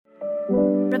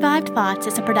Revived Thoughts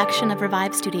is a production of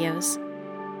Revive Studios.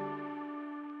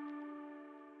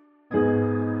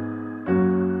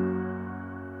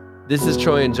 This is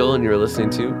Troy and Joel, and you're listening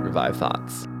to Revive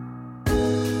Thoughts.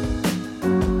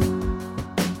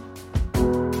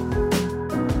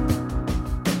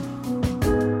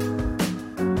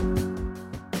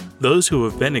 Those who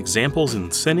have been examples in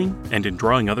sinning and in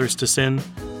drawing others to sin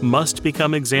must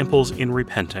become examples in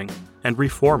repenting and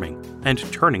reforming and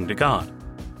turning to God.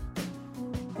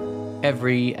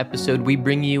 Every episode, we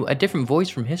bring you a different voice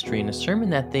from history and a sermon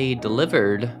that they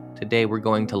delivered. Today, we're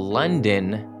going to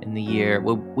London in the year,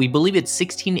 well, we believe it's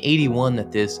 1681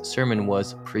 that this sermon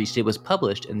was preached. It was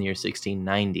published in the year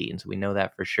 1690, and so we know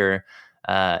that for sure.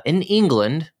 In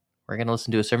England, we're going to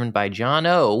listen to a sermon by John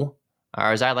O, or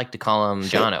as I like to call him,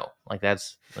 John O. Like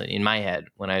that's in my head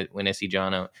when I see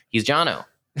John O. He's John O.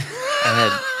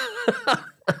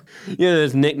 Yeah,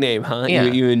 his nickname, huh? Yeah.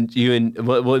 You and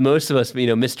what most of us,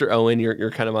 Mr. Owen,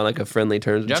 you're kind of on like a friendly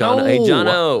terms with John O. Hey, John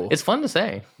O. It's fun to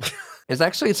say. It's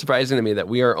actually surprising to me that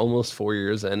we are almost 4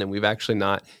 years in and we've actually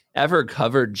not ever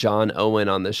covered John Owen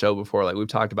on the show before. Like we've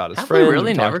talked about his friends. We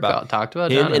really never talked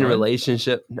about him John in Owen?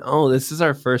 relationship. No, this is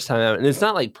our first time out. And it's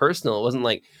not like personal. It wasn't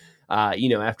like,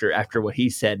 after what he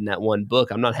said in that one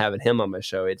book, I'm not having him on my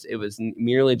show. It was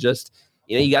merely just,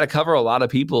 you got to cover a lot of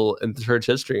people in church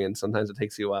history. And sometimes it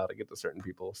takes you a while to get to certain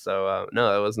people. So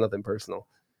no, it was nothing personal.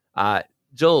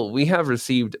 Joel, we have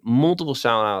received multiple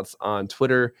shout outs on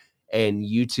Twitter and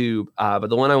YouTube. But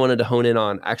the one I wanted to hone in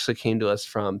on actually came to us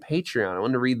from Patreon. I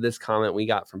wanted to read this comment we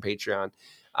got from Patreon.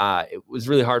 It was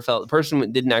really heartfelt. The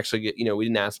person didn't actually get, we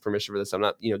didn't ask permission for this. I'm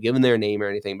not, giving their name or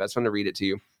anything, but I just wanted to read it to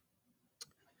you.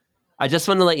 I just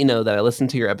want to let you know that I listened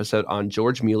to your episode on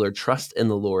George Mueller, Trust in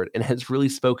the Lord, and it has really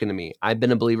spoken to me. I've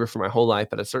been a believer for my whole life,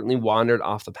 but I certainly wandered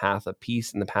off the path of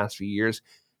peace in the past few years.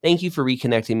 Thank you for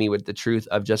reconnecting me with the truth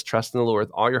of just trust in the Lord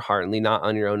with all your heart and lean not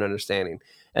on your own understanding.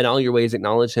 And all your ways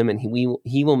acknowledge him, and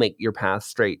he will make your path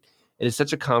straight. It is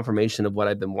such a confirmation of what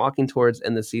I've been walking towards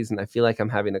in this season. I feel like I'm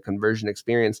having a conversion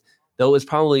experience, though it was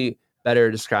probably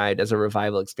better described as a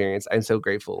revival experience. I'm so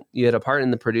grateful. You had a part in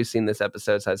the producing this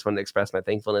episode, so I just wanted to express my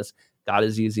thankfulness. God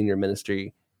is using your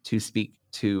ministry to speak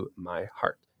to my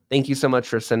heart. Thank you so much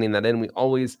for sending that in. We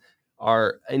always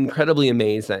are incredibly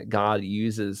amazed that God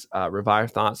uses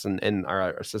Revive Thoughts and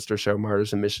our sister show,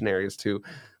 Martyrs and Missionaries, to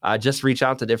just reach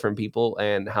out to different people,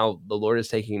 and how the Lord is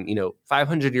taking,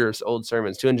 500-year-old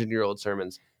sermons, 200-year-old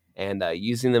sermons, and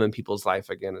using them in people's life.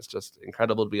 Again, it's just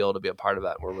incredible to be able to be a part of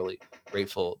that. We're really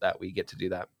grateful that we get to do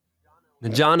that.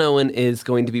 John Owen is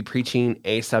going to be preaching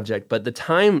a subject, but the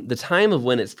time of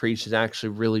when it's preached is actually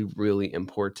really, really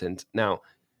important. Now,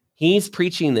 he's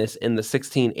preaching this in the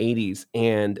 1680s,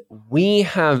 and we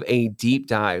have a deep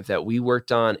dive that we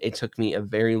worked on. It took me a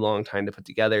very long time to put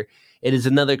together. It is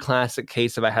another classic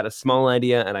case of I had a small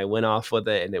idea and I went off with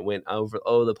it and it went all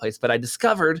over the place. But I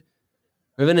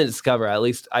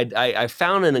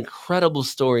found an incredible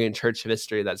story in church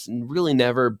history that's really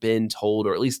never been told,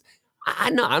 or at least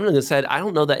I'm going to say I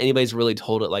don't know that anybody's really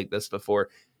told it like this before.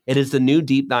 It is the new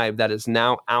deep dive that is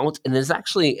now out, and is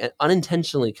actually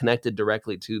unintentionally connected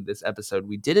directly to this episode.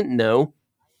 I did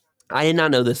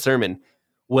not know this sermon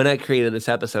when I created this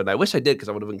episode. I wish I did, because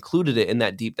I would have included it in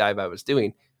that deep dive I was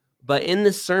doing. But in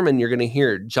this sermon, you're going to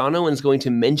hear John Owen's going to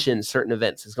mention certain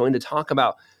events. He's going to talk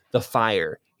about the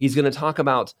fire. He's going to talk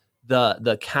about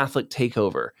the Catholic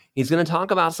takeover. He's going to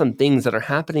talk about some things that are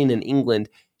happening in England,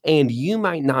 and you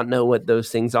might not know what those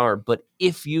things are. But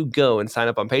if you go and sign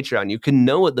up on Patreon, you can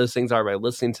know what those things are by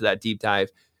listening to that deep dive.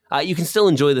 You can still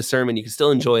enjoy the sermon. You can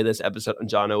still enjoy this episode on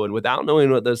John Owen without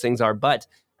knowing what those things are. But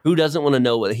who doesn't want to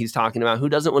know what he's talking about? Who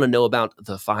doesn't want to know about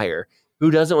the fire? Who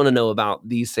doesn't want to know about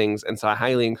these things? And so I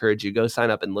highly encourage you, go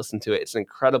sign up and listen to it. It's an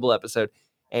incredible episode,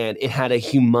 and it had a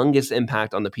humongous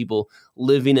impact on the people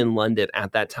living in London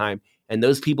at that time. And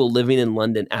those people living in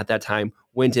London at that time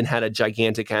went and had a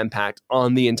gigantic impact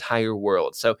on the entire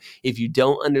world. So if you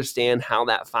don't understand how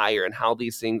that fire and how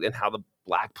these things and how the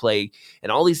Black Plague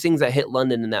and all these things that hit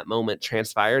London in that moment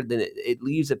transpired, then it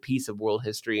leaves a piece of world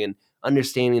history and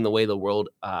understanding the way the world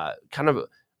kind of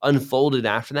unfolded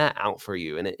after that out for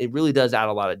you. And it really does add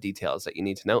a lot of details that you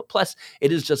need to know. Plus,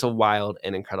 it is just a wild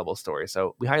and incredible story.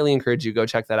 So we highly encourage you, go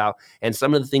check that out. And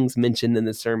some of the things mentioned in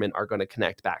this sermon are going to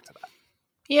connect back to that.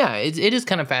 Yeah, it is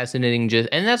kind of fascinating.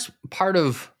 And that's part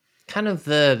of kind of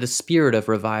the spirit of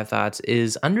Revive Thoughts,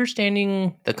 is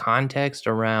understanding the context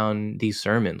around these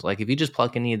sermons. Like if you just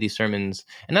pluck any of these sermons,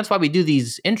 and that's why we do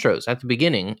these intros at the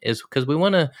beginning, is because we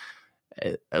want to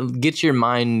get your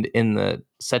mind in the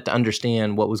set to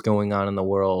understand what was going on in the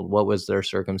world, what was their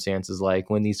circumstances like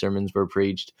when these sermons were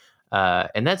preached.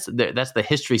 And that's the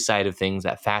history side of things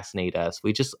that fascinate us.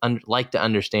 We just like to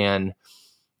understand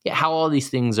how all these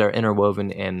things are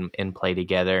interwoven and play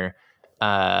together.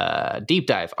 Deep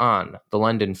dive on the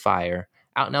London Fire,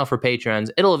 out now for patrons.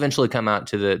 It'll eventually come out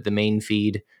to the main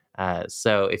feed.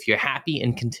 So if you're happy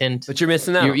and content, but you're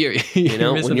missing out. You're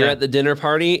when you're at the dinner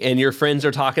party and your friends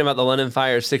are talking about the London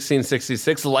Fire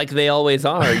 1666 like they always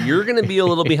are, you're going to be a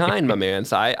little behind, my man.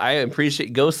 So I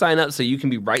appreciate. Go sign up so you can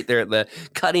be right there at the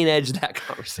cutting edge of that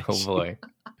conversation. Oh boy.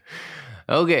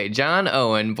 Okay, John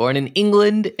Owen, born in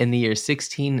England in the year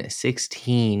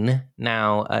 1616.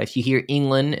 Now, if you hear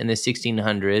England in the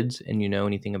 1600s and you know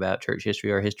anything about church history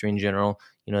or history in general,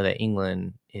 you know that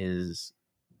England is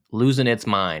losing its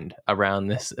mind around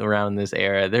this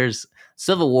era. There's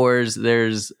civil wars,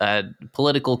 there's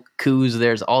political coups,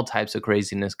 there's all types of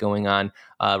craziness going on,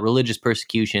 religious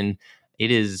persecution.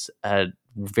 It is a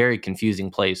very confusing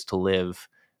place to live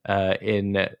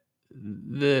in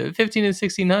the 15 and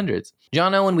 1600s.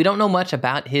 John Owen, we don't know much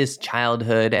about his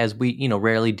childhood, as we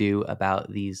rarely do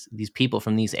about these people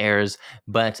from these eras,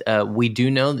 but we do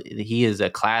know that he is a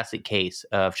classic case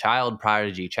of child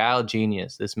prodigy, child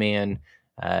genius. This man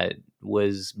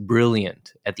was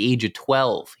brilliant. At the age of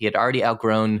 12, he had already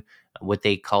outgrown what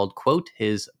they called, quote,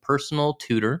 his personal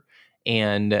tutor,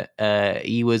 and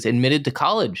he was admitted to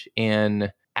college,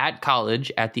 and at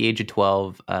college, at the age of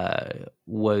 12,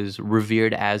 was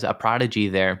revered as a prodigy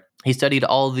there. He studied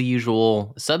all the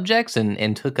usual subjects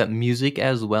and took up music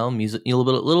as well. Music, a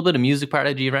little bit of music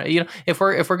prodigy, right? If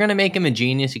we're gonna make him a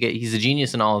genius, he's a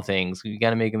genius in all things. You got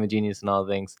to make him a genius in all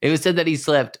things. It was said that he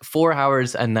slept 4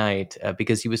 hours a night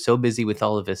because he was so busy with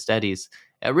all of his studies.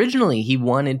 Originally, he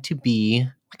wanted to be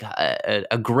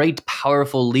a great,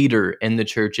 powerful leader in the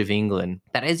Church of England.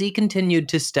 But as he continued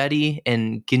to study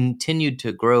and continued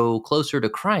to grow closer to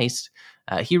Christ,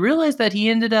 he realized that he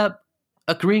ended up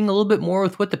agreeing a little bit more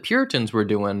with what the Puritans were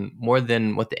doing, more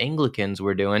than what the Anglicans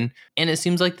were doing. And it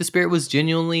seems like the Spirit was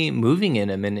genuinely moving in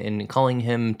him and calling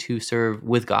him to serve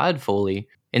with God fully.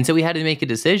 And so he had to make a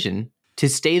decision to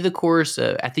stay the course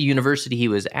at the university he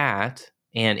was at,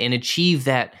 and achieve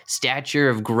that stature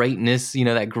of greatness,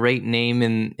 that great name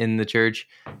in the church,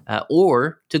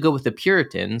 or to go with the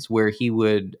Puritans, where he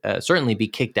would certainly be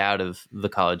kicked out of the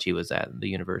college he was at, the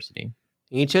university.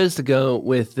 He chose to go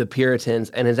with the Puritans,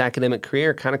 and his academic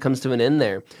career kind of comes to an end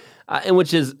there, and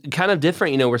which is kind of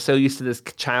different. We're so used to this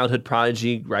childhood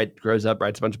prodigy, right? Grows up,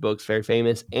 writes a bunch of books, very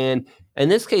famous. And in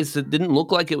this case, it didn't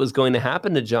look like it was going to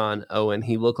happen to John Owen.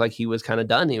 He looked like he was kind of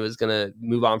done. He was going to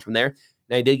move on from there.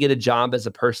 Now, he did get a job as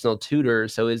a personal tutor,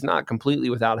 so he's not completely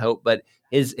without hope, but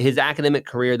his academic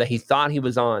career that he thought he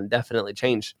was on definitely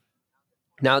changed.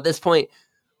 Now, at this point,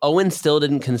 Owen still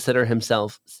didn't consider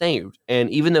himself saved. And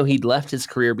even though he'd left his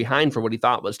career behind for what he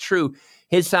thought was true,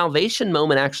 his salvation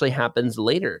moment actually happens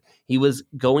later. He was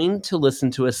going to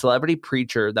listen to a celebrity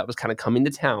preacher that was kind of coming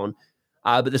to town,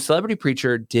 but the celebrity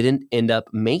preacher didn't end up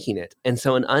making it. And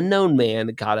so an unknown man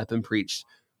got up and preached,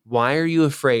 "Why are you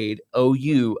afraid, O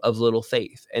you of little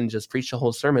faith?" and just preached a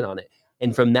whole sermon on it.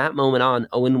 And from that moment on,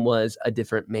 Owen was a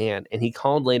different man. And he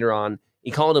called him later on.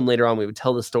 We would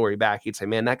tell the story back. He'd say,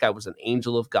 "Man, that guy was an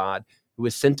angel of God who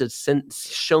was sent to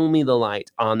show me the light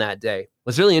on that day."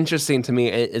 What's really interesting to me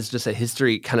is just a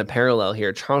history kind of parallel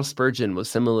here. Charles Spurgeon was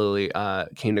similarly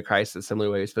came to Christ a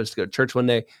similar way. He was supposed to go to church one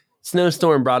day.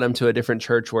 Snowstorm brought him to a different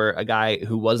church where a guy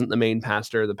who wasn't the main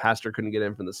pastor, the pastor couldn't get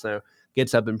in from the snow,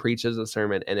 gets up and preaches a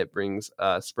sermon, and it brings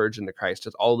Spurgeon to Christ.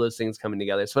 Just all those things coming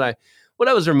together. It's what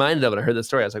I was reminded of when I heard the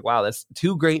story. I was like, wow, that's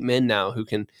two great men now who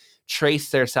can trace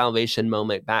their salvation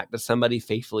moment back to somebody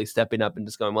faithfully stepping up and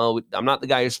just going, well, I'm not the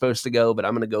guy you're supposed to go, but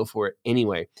I'm going to go for it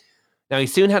anyway. Now, he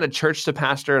soon had a church to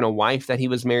pastor and a wife that he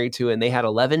was married to, and they had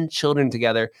 11 children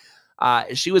together.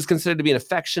 She was considered to be an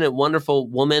affectionate, wonderful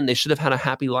woman. They should have had a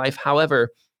happy life. However,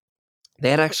 they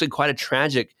had actually quite a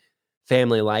tragic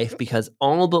family life because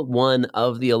all but one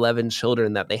of the 11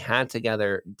 children that they had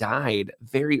together died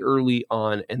very early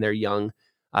on in their young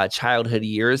childhood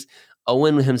years.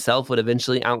 Owen himself would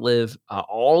eventually outlive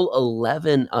all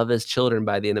 11 of his children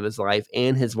by the end of his life,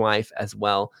 and his wife as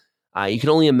well. You can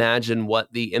only imagine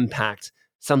what the impact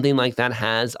something like that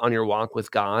has on your walk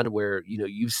with God, where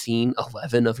you've seen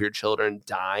 11 of your children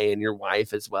die and your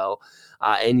wife as well,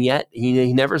 and yet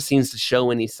he never seems to show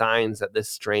any signs that this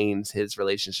strains his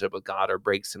relationship with God or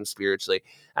breaks him spiritually,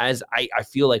 as I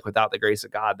feel like without the grace of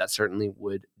God, that certainly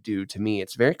would do to me.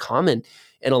 It's very common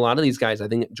in a lot of these guys. I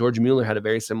think George Mueller had a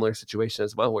very similar situation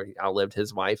as well, where he outlived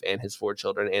his wife and his 4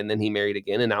 children, and then he married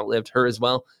again and outlived her as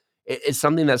well. It's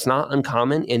something that's not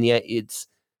uncommon, and yet it's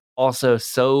also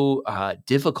so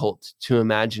difficult to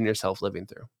imagine yourself living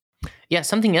through. Yeah,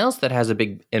 something else that has a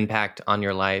big impact on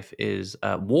your life is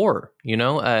war.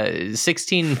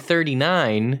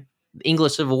 1639, the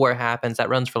English Civil War happens. That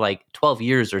runs for like 12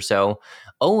 years or so.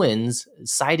 Owens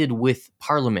sided with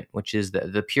Parliament, which is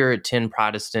the Puritan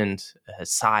Protestant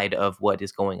side of what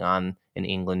is going on in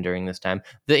England during this time.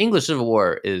 The English Civil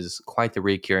War is quite the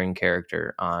recurring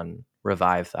character on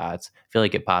Revive Thoughts. I feel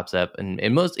like it pops up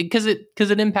and most because it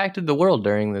impacted the world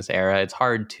during this era. It's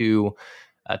hard to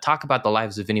talk about the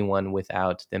lives of anyone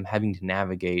without them having to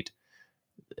navigate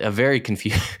a very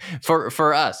confusing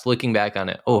for us looking back on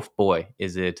it. Oh boy,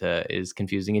 is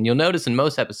confusing. And you'll notice in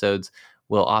most episodes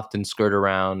we'll often skirt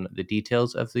around the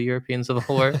details of the European Civil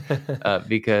War or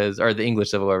the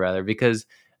English Civil War rather, because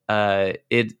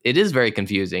it is very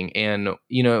confusing. And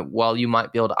while you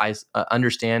might be able to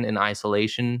understand in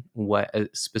isolation what a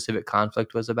specific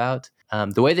conflict was about,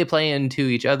 the way they play into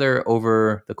each other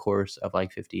over the course of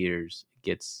like 50 years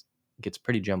gets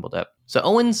pretty jumbled up. So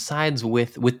Owen sides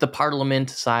with the Parliament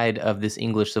side of this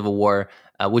English Civil War,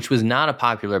 which was not a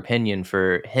popular opinion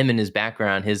for him and his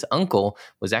background. His uncle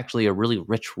was actually a really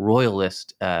rich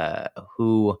royalist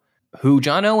who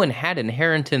John Owen had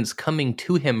inheritance coming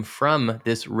to him from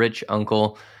this rich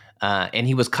uncle, and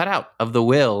he was cut out of the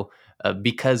will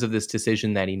because of this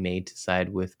decision that he made to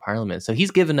side with Parliament. So he's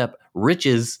given up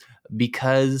riches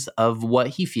because of what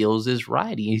he feels is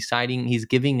right. He's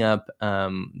giving up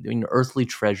earthly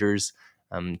treasures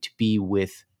to be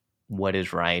with what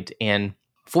is right. And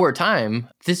for a time,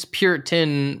 this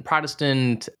Puritan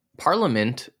Protestant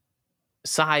Parliament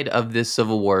side of this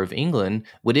Civil War of England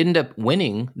would end up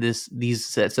winning these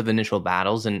sets of initial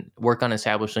battles and work on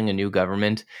establishing a new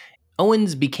government.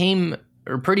 Owens became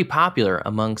pretty popular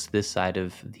amongst this side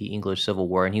of the English Civil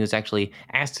War, and he was actually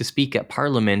asked to speak at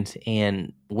Parliament.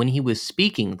 And when he was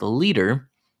speaking, the leader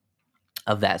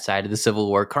of that side of the Civil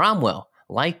War, Cromwell,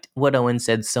 liked what Owen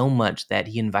said so much that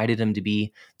he invited him to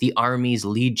be the army's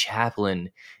lead chaplain.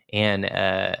 And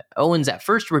Owens at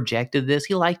first rejected this.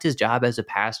 He liked his job as a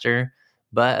pastor,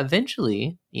 but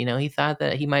eventually, he thought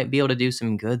that he might be able to do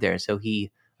some good there. So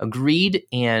he agreed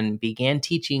and began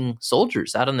teaching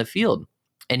soldiers out on the field.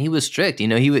 And he was strict.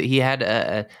 He had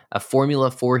a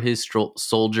formula for his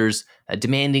soldiers,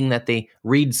 demanding that they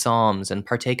read Psalms and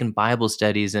partake in Bible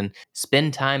studies and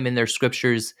spend time in their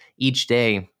scriptures each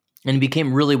day. And he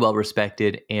became really well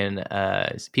respected, and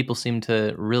people seemed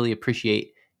to really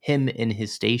appreciate him in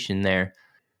his station there.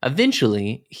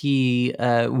 Eventually, he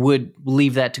would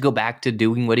leave that to go back to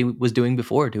doing what he was doing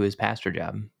before, to his pastor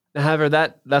job. However,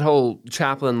 that whole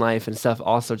chaplain life and stuff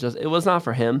also it was not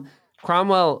for him.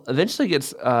 Cromwell eventually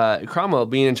gets, Cromwell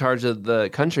being in charge of the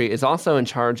country is also in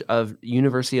charge of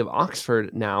University of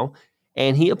Oxford now,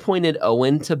 and he appointed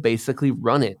Owen to basically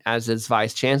run it as his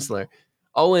vice chancellor.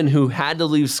 Owen, who had to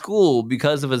leave school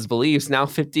because of his beliefs, now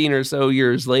 15 or so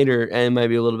years later, and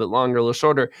maybe a little bit longer, a little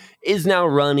shorter, is now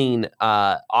running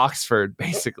Oxford,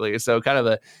 basically. So kind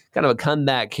of a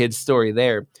comeback kid story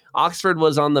there. Oxford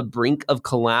was on the brink of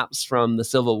collapse from the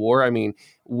Civil War. I mean,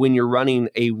 when you're running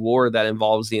a war that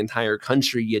involves the entire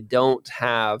country, you don't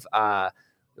have a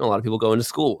lot of people going to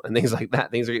school and things like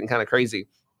that. Things are getting kind of crazy.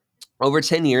 Over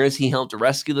 10 years, he helped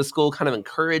rescue the school, kind of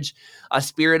encourage a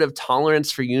spirit of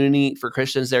tolerance for unity for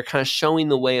Christians. They're kind of showing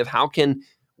the way of how can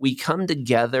we come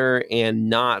together and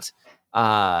not,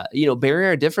 bury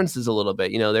our differences a little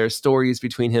bit. There's stories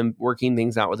between him working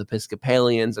things out with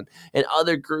Episcopalians and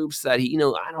other groups that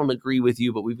I don't agree with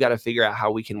you, but we've got to figure out how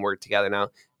we can work together. Now,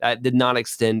 that did not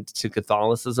extend to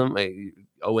Catholicism.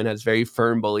 Owen has very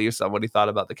firm beliefs on what he thought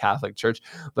about the Catholic Church,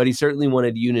 but he certainly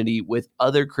wanted unity with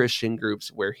other Christian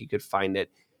groups where he could find it.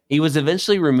 He was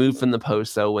eventually removed from the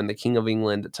post, though, when the King of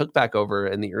England took back over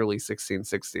in the early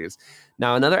 1660s.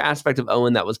 Now, another aspect of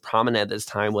Owen that was prominent at this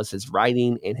time was his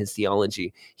writing and his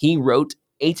theology. He wrote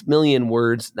 8 million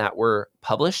words that were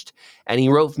published, and he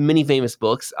wrote many famous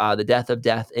books, The Death of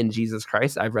Death in Jesus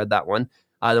Christ. I've read that one.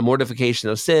 The Mortification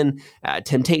of Sin,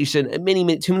 Temptation,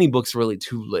 and too many books really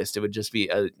to list. It would just be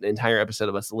an entire episode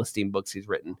of us listing books he's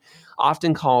written.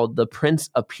 Often called the Prince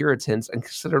of Puritans and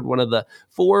considered one of the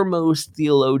foremost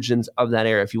theologians of that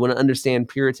era. If you want to understand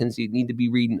Puritans, you need to be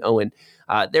reading Owen.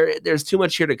 There's too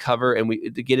much here to cover and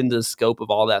to get into the scope of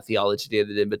all that theology that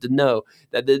he did, but to know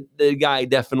that the guy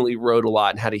definitely wrote a lot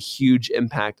and had a huge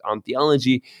impact on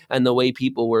theology and the way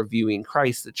people were viewing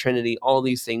Christ, the Trinity. All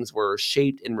these things were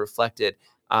shaped and reflected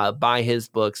by his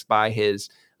books, by his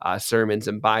sermons,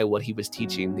 and by what he was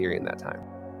teaching during that time.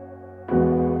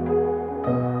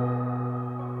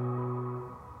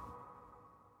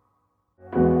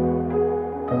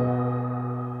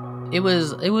 It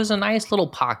was a nice little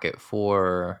pocket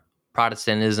for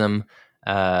Protestantism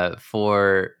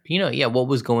for, what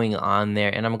was going on there.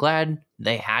 And I'm glad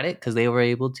they had it because they were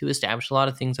able to establish a lot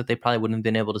of things that they probably wouldn't have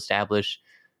been able to establish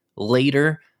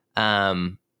later.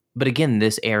 But again,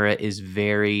 this era is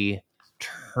very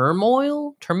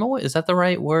turmoil. Is that the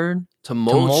right word?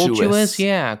 Tumultuous.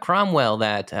 Yeah. Cromwell,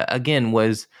 that again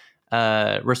was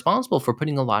responsible for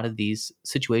putting a lot of these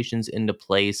situations into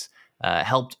place,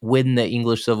 helped win the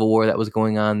English Civil War that was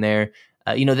going on there.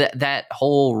 That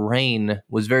whole reign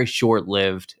was very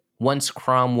short-lived. Once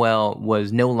Cromwell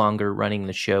was no longer running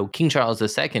the show, King Charles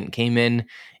II came in,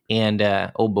 and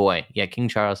oh boy, yeah, King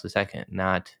Charles II,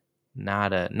 not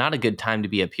a good time to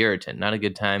be a Puritan, not a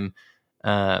good time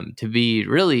to be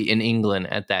really in England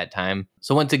at that time.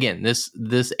 So once again,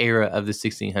 this era of the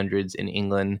 1600s in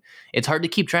England, it's hard to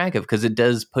keep track of because it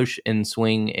does push and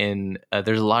swing, and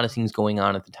there's a lot of things going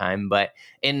on at the time. But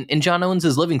and John Owens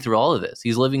is living through all of this.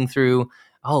 He's living through,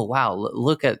 oh wow,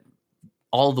 look at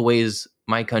all the ways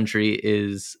my country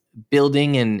is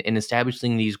building and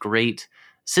establishing these great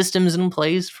systems in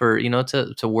place for,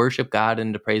 to worship God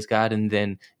and to praise God. And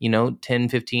then, 10,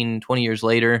 15, 20 years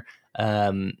later,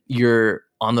 you're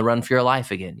on the run for your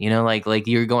life again, like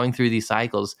you're going through these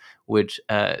cycles, which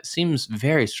seems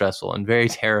very stressful and very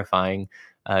terrifying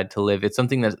to live. It's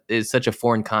something that is such a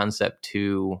foreign concept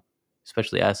to,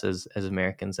 especially us as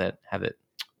Americans that have it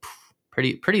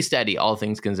pretty steady, all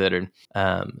things considered.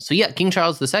 So yeah, King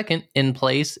Charles II in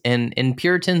place, and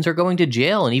Puritans are going to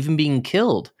jail and even being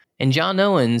killed. And John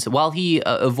Owens, while he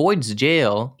avoids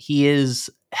jail, he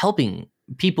is helping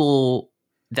people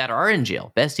that are in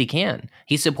jail best he can.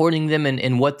 He's supporting them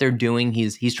in what they're doing.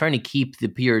 He's trying to keep the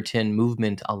Puritan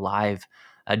movement alive.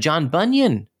 John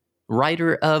Bunyan,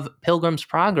 writer of Pilgrim's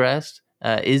Progress,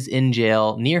 is in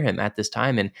jail near him at this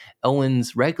time, and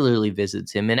Owens regularly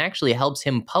visits him and actually helps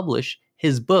him publish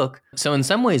his book. So in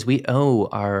some ways, we owe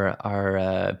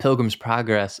our Pilgrim's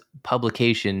Progress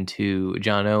publication to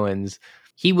John Owens.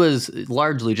 He was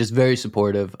largely just very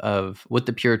supportive of what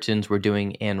the Puritans were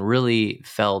doing and really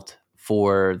felt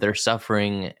for their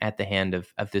suffering at the hand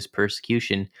of this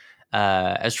persecution.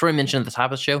 As Troy mentioned at the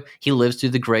top of the show, he lives through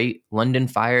the Great London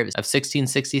Fire of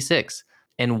 1666.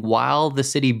 And while the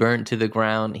city burnt to the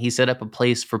ground, he set up a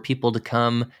place for people to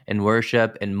come and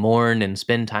worship and mourn and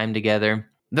spend time together.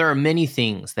 There are many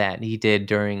things that he did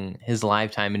during his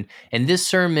lifetime. And this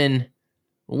sermon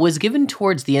was given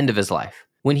towards the end of his life,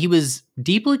 when he was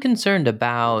deeply concerned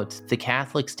about the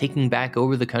Catholics taking back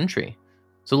over the country.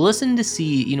 So listen to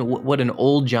see, what an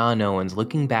old John Owens,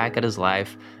 looking back at his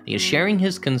life, sharing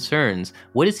his concerns.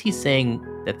 What is he saying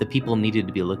that the people needed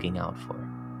to be looking out for?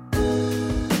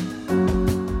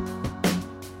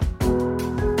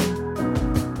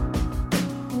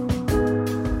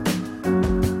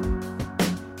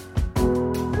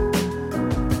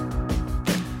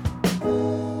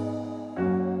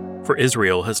 For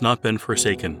Israel has not been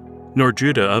forsaken, nor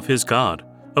Judah of his God,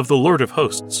 of the Lord of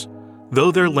hosts,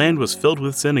 though their land was filled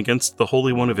with sin against the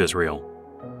Holy One of Israel.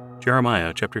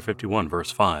 Jeremiah chapter 51,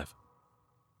 verse 5.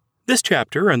 This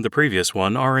chapter and the previous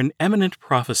one are an eminent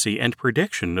prophecy and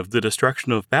prediction of the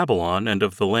destruction of Babylon and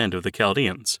of the land of the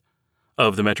Chaldeans,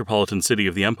 of the metropolitan city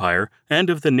of the empire, and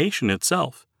of the nation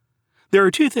itself. There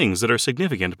are two things that are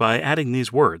significant by adding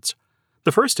these words.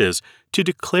 The first is to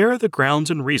declare the grounds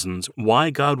and reasons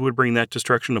why God would bring that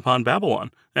destruction upon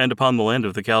Babylon and upon the land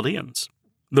of the Chaldeans.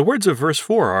 The words of verse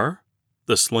 4 are,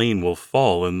 "The slain will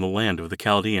fall in the land of the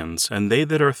Chaldeans, and they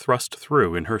that are thrust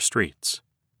through in her streets."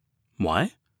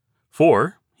 Why?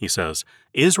 For, he says,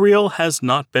 Israel has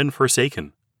not been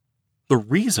forsaken. The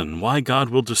reason why God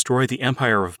will destroy the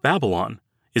empire of Babylon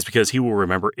is because he will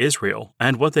remember Israel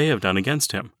and what they have done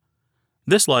against him.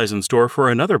 This lies in store for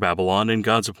another Babylon in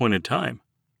God's appointed time.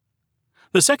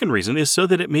 The second reason is so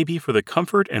that it may be for the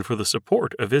comfort and for the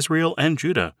support of Israel and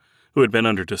Judah, who had been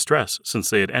under distress since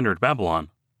they had entered Babylon.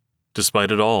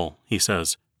 Despite it all, he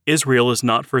says, Israel is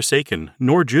not forsaken,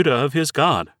 nor Judah of his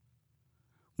God.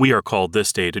 We are called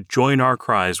this day to join our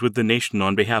cries with the nation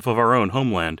on behalf of our own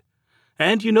homeland.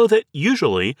 And you know that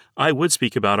usually I would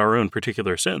speak about our own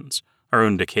particular sins, our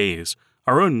own decays,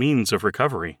 our own means of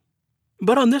recovery.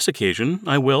 But on this occasion,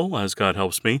 I will, as God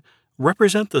helps me,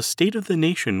 represent the state of the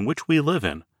nation which we live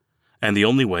in, and the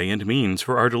only way and means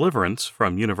for our deliverance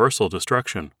from universal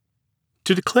destruction.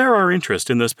 To declare our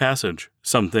interest in this passage,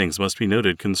 some things must be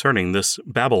noted concerning this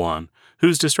Babylon,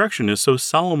 whose destruction is so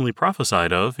solemnly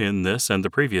prophesied of in this and the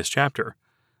previous chapter,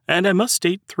 and I must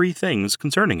state three things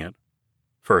concerning it.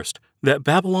 First, that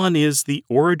Babylon is the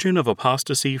origin of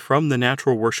apostasy from the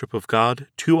natural worship of God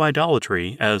to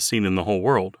idolatry as seen in the whole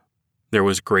world. There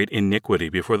was great iniquity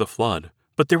before the flood,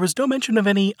 but there was no mention of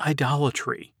any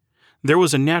idolatry. there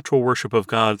was a natural worship of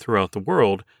God throughout the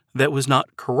world that was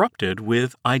not corrupted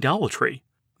with idolatry.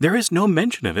 There is no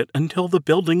mention of it until the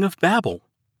building of Babel.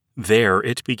 There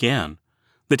it began.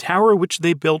 The tower which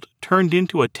they built turned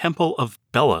into a temple of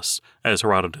Belus, as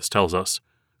Herodotus tells us,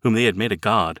 whom they had made a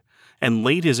god, and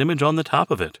laid his image on the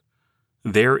top of it.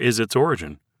 There is its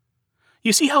origin.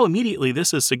 You see how immediately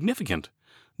this is significant.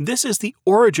 This is the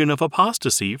origin of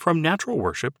apostasy from natural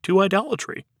worship to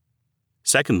idolatry.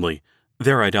 Secondly,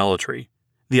 their idolatry.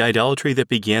 The idolatry that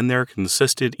began there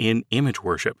consisted in image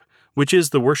worship, which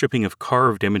is the worshiping of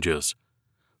carved images.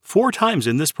 4 times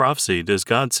in this prophecy does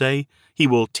God say he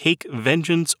will take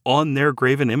vengeance on their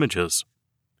graven images.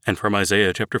 And from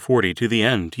Isaiah chapter 40 to the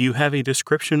end, you have a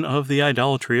description of the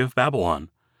idolatry of Babylon,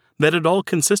 that it all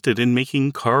consisted in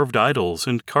making carved idols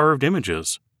and carved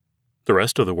images. The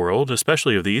rest of the world,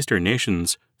 especially of the eastern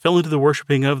nations, fell into the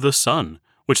worshiping of the sun,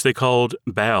 which they called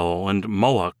Baal and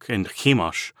Moloch and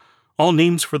Chemosh, all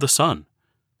names for the sun,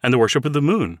 and the worship of the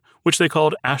moon, which they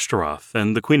called Ashtaroth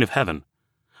and the queen of heaven.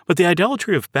 But the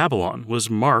idolatry of Babylon was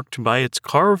marked by its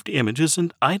carved images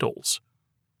and idols.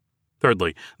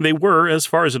 Thirdly, they were, as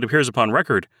far as it appears upon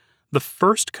record, the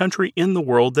first country in the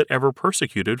world that ever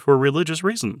persecuted for religious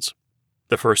reasons.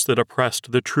 The first that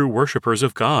oppressed the true worshippers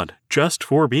of God just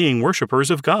for being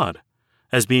worshippers of God,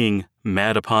 as being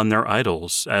mad upon their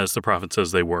idols, as the prophet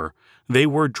says they were. They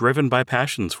were driven by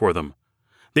passions for them.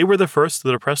 They were the first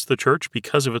that oppressed the church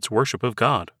because of its worship of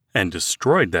God, and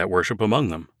destroyed that worship among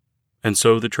them. And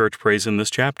so the church prays in this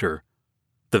chapter,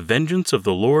 "The vengeance of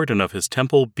the Lord and of his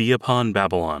temple be upon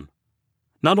Babylon."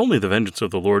 Not only the vengeance of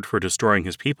the Lord for destroying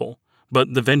his people,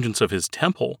 but the vengeance of his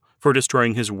temple for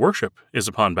destroying his worship is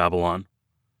upon Babylon.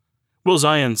 Will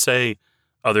Zion say,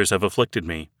 "Others have afflicted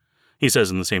me"? He says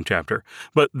in the same chapter,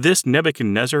 "But this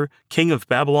Nebuchadnezzar, king of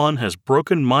Babylon, has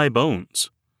broken my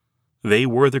bones." They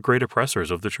were the great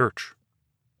oppressors of the church.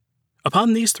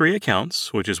 Upon these 3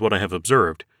 accounts, which is what I have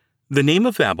observed, the name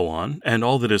of Babylon and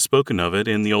all that is spoken of it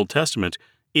in the Old Testament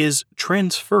is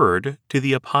transferred to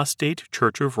the apostate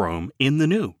Church of Rome in the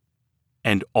New.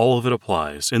 And all of it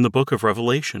applies in the book of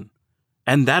Revelation,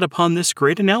 and that upon this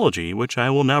great analogy, which I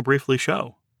will now briefly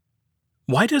show.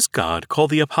 Why does God call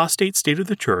the apostate state of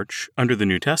the church under the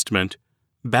New Testament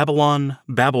Babylon,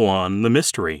 Babylon, the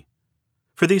mystery?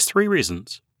 For these 3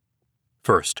 reasons.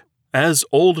 First, as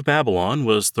old Babylon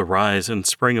was the rise and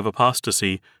spring of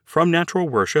apostasy from natural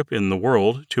worship in the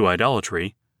world to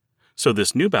idolatry, so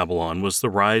this new Babylon was the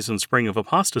rise and spring of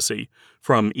apostasy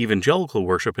from evangelical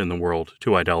worship in the world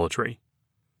to idolatry.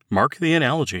 Mark the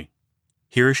analogy.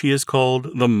 Here she is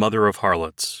called the mother of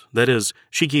harlots. That is,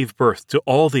 she gave birth to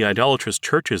all the idolatrous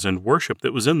churches and worship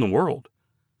that was in the world.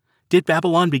 Did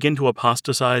Babylon begin to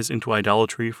apostatize into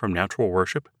idolatry from natural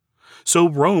worship? So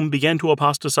Rome began to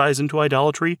apostatize into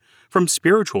idolatry from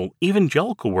spiritual,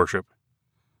 evangelical worship.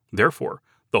 Therefore,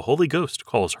 the Holy Ghost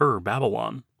calls her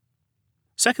Babylon.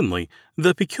 Secondly,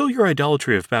 the peculiar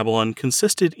idolatry of Babylon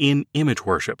consisted in image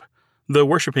worship, the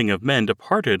worshiping of men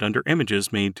departed under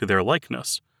images made to their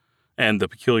likeness. And the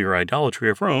peculiar idolatry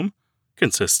of Rome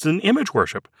consists in image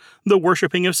worship, the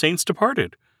worshiping of saints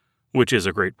departed, which is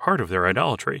a great part of their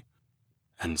idolatry.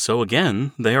 And so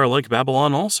again, they are like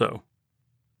Babylon also.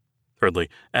 Thirdly,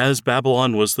 as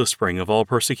Babylon was the spring of all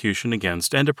persecution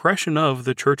against and oppression of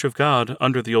the Church of God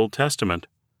under the Old Testament,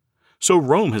 so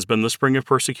Rome has been the spring of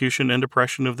persecution and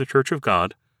oppression of the Church of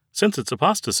God since its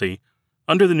apostasy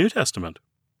under the New Testament.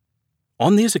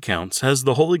 On these accounts has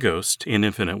the Holy Ghost, in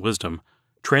infinite wisdom,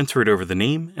 transferred over the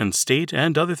name and state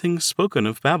and other things spoken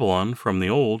of Babylon from the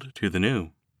Old to the New.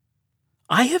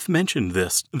 I have mentioned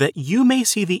this that you may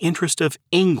see the interest of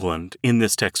England in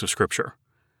this text of Scripture.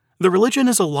 The religion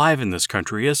is alive in this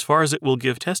country as far as it will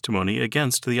give testimony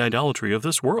against the idolatry of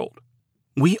this world.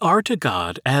 We are to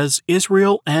God as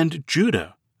Israel and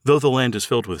Judah, though the land is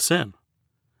filled with sin.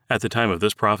 At the time of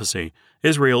this prophecy,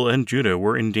 Israel and Judah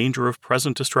were in danger of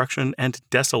present destruction and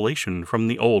desolation from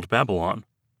the old Babylon.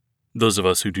 Those of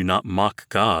us who do not mock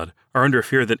God are under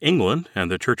fear that England,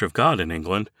 and the Church of God in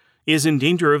England, is in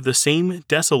danger of the same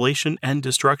desolation and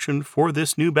destruction for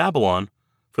this new Babylon,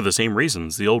 for the same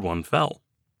reasons the old one fell.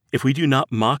 If we do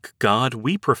not mock God,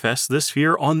 we profess this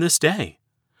fear on this day.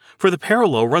 For the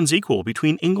parallel runs equal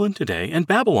between England today and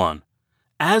Babylon.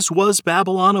 As was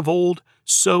Babylon of old,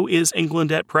 so is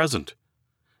England at present.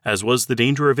 As was the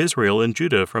danger of Israel and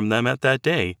Judah from them at that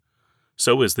day,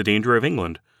 so is the danger of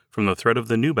England from the threat of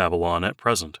the new Babylon at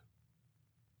present.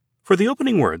 For the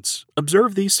opening words,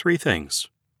 observe these 3 things.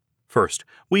 First,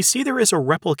 we see there is a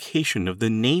replication of the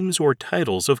names or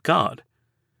titles of God.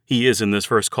 He is in this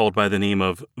verse called by the name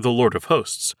of the Lord of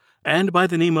Hosts, and by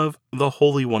the name of the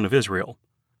Holy One of Israel.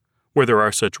 where there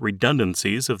are such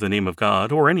redundancies of the name of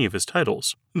God or any of his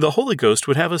titles, the Holy Ghost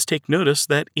would have us take notice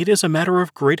that it is a matter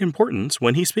of great importance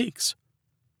when he speaks.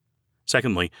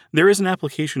 Secondly, there is an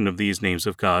application of these names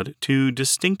of God to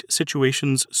distinct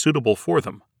situations suitable for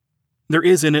them. There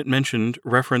is in it mentioned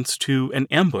reference to an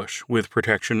ambush with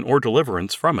protection or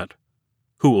deliverance from it.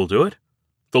 Who will do it?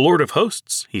 The Lord of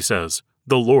hosts, he says,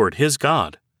 the Lord his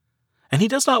God. And he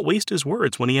does not waste his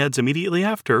words when he adds immediately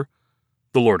after,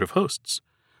 the Lord of hosts.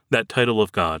 That title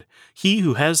of God, he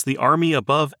who has the army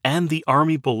above and the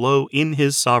army below in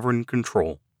his sovereign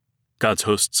control. God's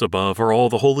hosts above are all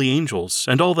the holy angels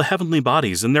and all the heavenly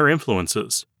bodies and their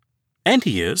influences. And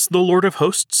he is the Lord of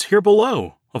hosts here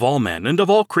below, of all men and of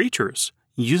all creatures,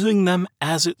 using them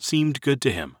as it seemed good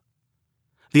to him.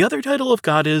 The other title of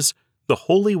God is the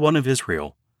Holy One of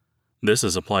Israel. This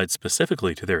is applied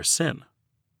specifically to their sin.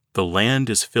 The land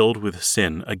is filled with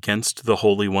sin against the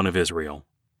Holy One of Israel.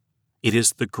 It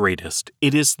is the greatest,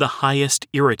 it is the highest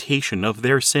irritation of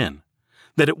their sin,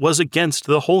 that it was against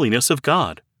the holiness of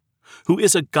God, who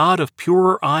is a God of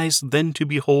purer eyes than to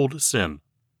behold sin.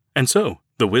 And so,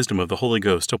 the wisdom of the Holy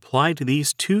Ghost applied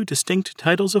these two distinct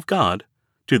titles of God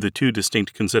to the two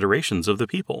distinct considerations of the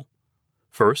people.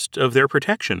 First, of their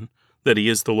protection, that he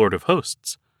is the Lord of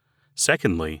hosts.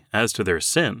 Secondly, as to their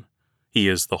sin, he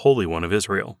is the Holy One of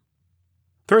Israel.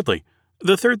 Thirdly,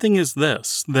 the third thing is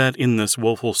this, that in this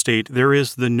woeful state there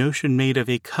is the notion made of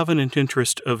a covenant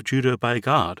interest of Judah by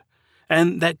God,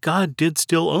 and that God did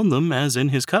still own them as in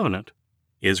his covenant.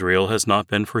 Israel has not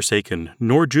been forsaken,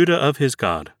 nor Judah of his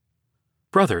God.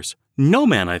 Brothers, no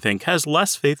man, I think, has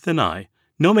less faith than I,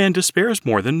 no man despairs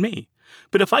more than me.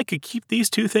 But if I could keep these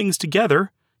two things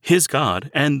together, his God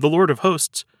and the Lord of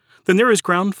hosts, then there is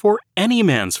ground for any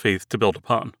man's faith to build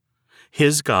upon.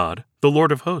 His God, the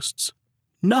Lord of hosts.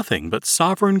 Nothing but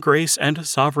sovereign grace and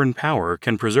sovereign power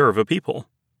can preserve a people.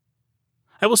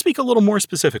 I will speak a little more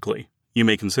specifically. You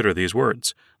may consider these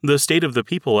words, the state of the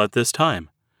people at this time.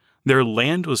 Their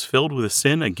land was filled with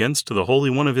sin against the Holy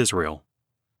One of Israel.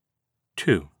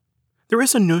 2. There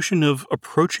is a notion of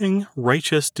approaching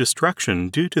righteous destruction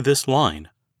due to this line,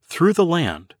 through the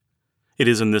land. It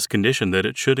is in this condition that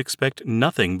it should expect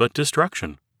nothing but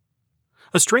destruction.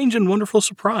 A strange and wonderful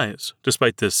surprise,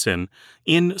 despite this sin,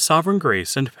 in sovereign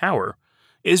grace and power,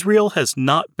 Israel has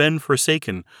not been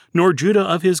forsaken, nor Judah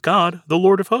of his God, the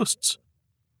Lord of hosts.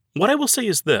 What I will say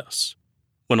is this.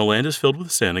 When a land is filled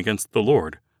with sin against the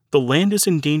Lord, the land is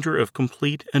in danger of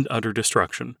complete and utter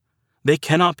destruction. They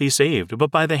cannot be saved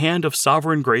but by the hand of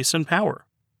sovereign grace and power.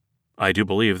 I do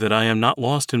believe that I am not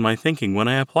lost in my thinking when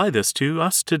I apply this to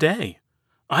us today.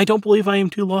 I don't believe I am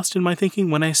too lost in my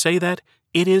thinking when I say that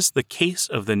it is the case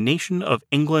of the nation of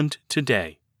England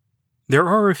today. There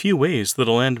are a few ways that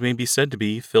a land may be said to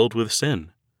be filled with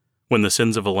sin. When the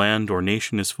sins of a land or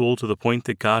nation is full to the point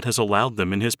that God has allowed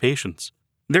them in his patience.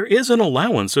 There is an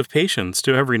allowance of patience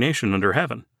to every nation under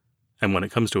heaven, and when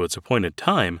it comes to its appointed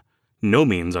time, no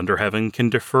means under heaven can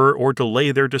defer or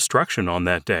delay their destruction on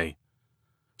that day.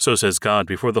 So says God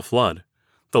before the flood,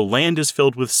 the land is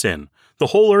filled with sin, the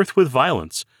whole earth with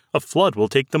violence, a flood will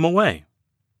take them away.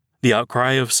 The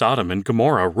outcry of Sodom and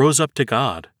Gomorrah rose up to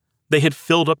God. They had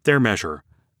filled up their measure.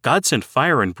 God sent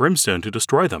fire and brimstone to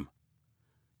destroy them.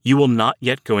 You will not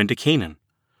yet go into Canaan.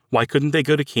 Why couldn't they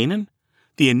go to Canaan?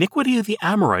 The iniquity of the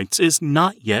Amorites is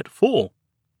not yet full.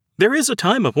 There is a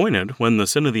time appointed when the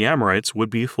sin of the Amorites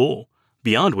would be full,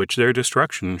 beyond which their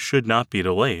destruction should not be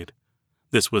delayed.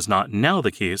 This was not now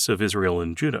the case of Israel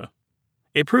and Judah.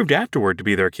 It proved afterward to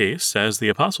be their case, as the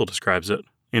apostle describes it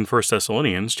in 1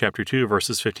 Thessalonians chapter 2,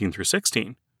 verses 15 through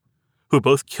 16, who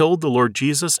both killed the Lord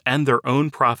Jesus and their own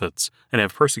prophets, and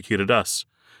have persecuted us.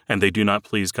 And they do not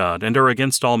please God, and are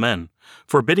against all men,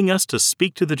 forbidding us to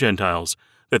speak to the Gentiles,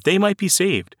 that they might be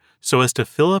saved, so as to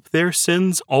fill up their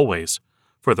sins always,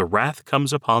 for the wrath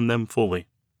comes upon them fully.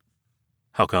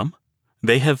 How come?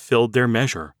 They have filled their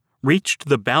measure, reached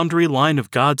the boundary line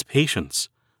of God's patience.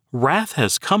 Wrath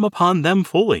has come upon them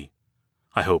fully.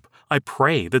 I hope, I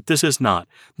pray that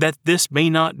this may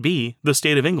not be the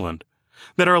state of England,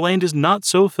 that our land is not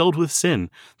so filled with sin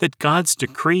that God's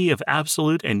decree of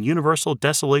absolute and universal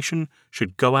desolation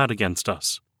should go out against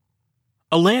us.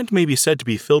 A land may be said to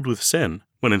be filled with sin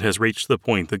when it has reached the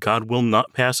point that God will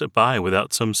not pass it by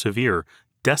without some severe,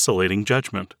 desolating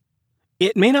judgment.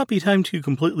 It may not be time to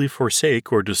completely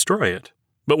forsake or destroy it,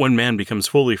 but when man becomes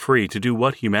fully free to do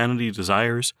what humanity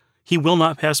desires, he will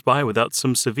not pass by without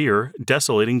some severe,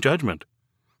 desolating judgment.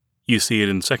 You see it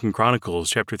in 2 Chronicles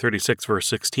chapter 36, verse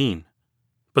 16.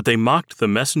 But they mocked the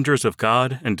messengers of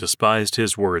God and despised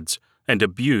his words, and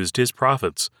abused his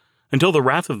prophets, until the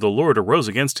wrath of the Lord arose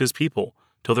against his people,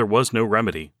 till there was no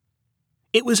remedy.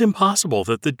 It was impossible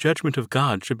that the judgment of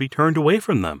God should be turned away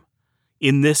from them.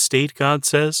 In this state, God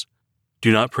says,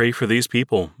 "Do not pray for these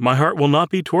people. My heart will not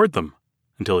be toward them,"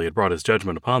 until he had brought his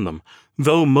judgment upon them.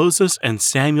 "Though Moses and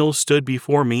Samuel stood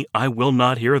before me, I will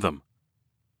not hear them."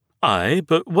 Aye,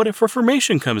 but what if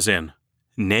reformation comes in?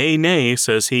 "Nay, nay,"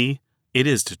 says he, "it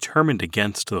is determined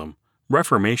against them.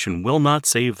 Reformation will not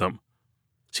save them."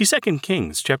 See 2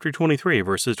 Kings chapter 23,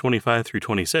 verses 25 through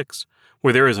 26,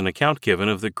 where there is an account given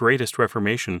of the greatest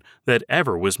reformation that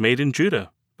ever was made in Judah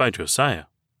by Josiah.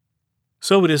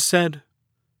 So it is said,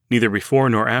 "Neither before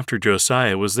nor after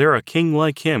Josiah was there a king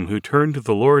like him who turned to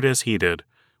the Lord as he did,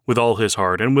 with all his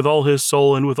heart and with all his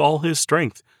soul and with all his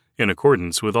strength, in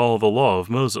accordance with all the law of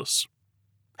Moses,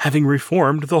 having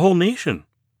reformed the whole nation.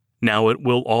 Now it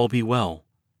will all be well."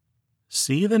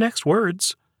 See the next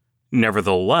words.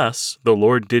 "Nevertheless, the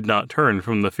Lord did not turn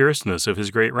from the fierceness of his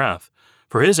great wrath,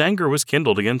 for his anger was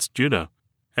kindled against Judah.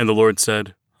 And the Lord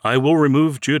said, I will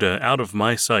remove Judah out of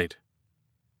my sight."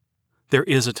 There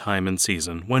is a time and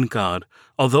season when God,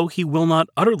 although he will not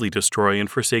utterly destroy and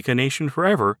forsake a nation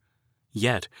forever,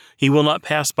 yet he will not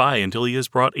pass by until he has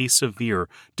brought a severe,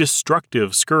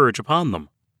 destructive scourge upon them.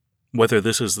 Whether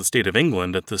this is the state of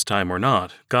England at this time or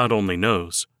not, God only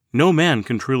knows. No man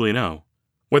can truly know.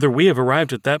 Whether we have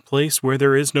arrived at that place where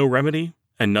there is no remedy,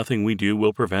 and nothing we do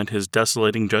will prevent his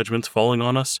desolating judgments falling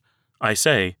on us, I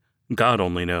say, God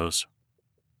only knows.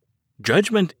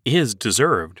 Judgment is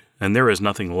deserved, and there is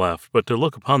nothing left but to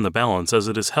look upon the balance as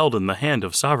it is held in the hand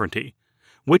of sovereignty.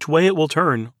 Which way it will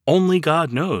turn, only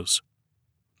God knows.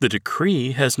 The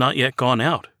decree has not yet gone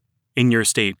out. In your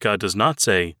state, God does not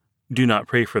say, "Do not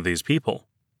pray for these people."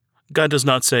 God does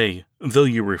not say, "Though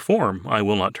you reform, I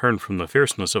will not turn from the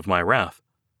fierceness of my wrath."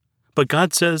 But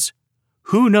God says,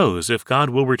 who knows if God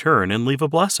will return and leave a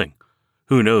blessing?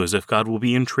 Who knows if God will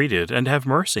be entreated and have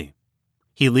mercy?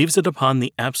 He leaves it upon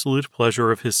the absolute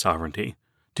pleasure of his sovereignty,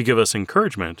 to give us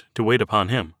encouragement to wait upon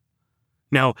him.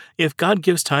 Now, if God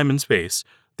gives time and space,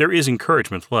 there is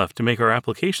encouragement left to make our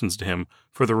applications to him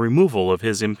for the removal of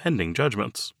his impending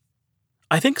judgments.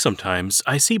 I think sometimes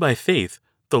I see by faith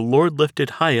the Lord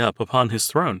lifted high up upon his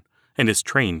throne, and his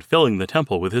train filling the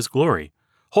temple with his glory,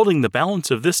 holding the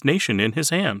balance of this nation in his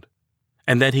hand,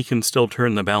 and that he can still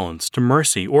turn the balance to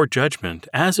mercy or judgment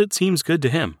as it seems good to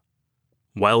him.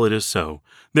 While it is so,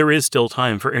 there is still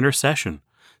time for intercession,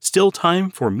 still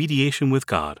time for mediation with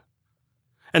God.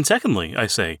 And secondly, I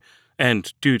say,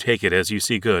 and do take it as you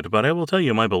see good, but I will tell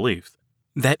you my belief,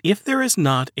 that if there is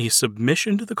not a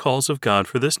submission to the calls of God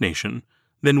for this nation,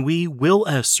 then we will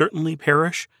as certainly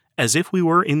perish as if we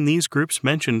were in these groups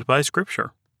mentioned by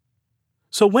Scripture.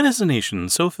 So when is a nation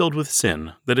so filled with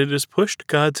sin that it has pushed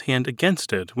God's hand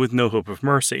against it with no hope of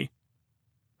mercy?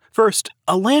 First,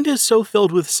 a land is so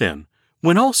filled with sin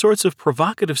when all sorts of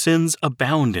provocative sins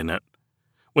abound in it,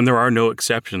 when there are no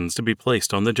exceptions to be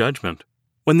placed on the judgment,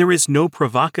 when there is no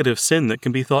provocative sin that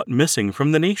can be thought missing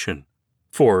from the nation.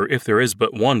 For if there is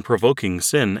but one provoking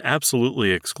sin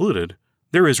absolutely excluded,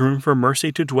 there is room for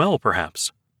mercy to dwell,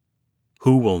 perhaps.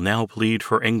 Who will now plead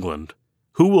for England?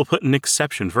 Who will put an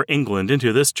exception for England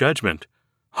into this judgment?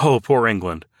 Oh, poor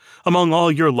England! Among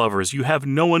all your lovers, you have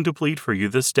no one to plead for you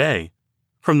this day.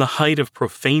 From the height of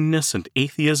profaneness and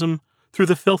atheism, through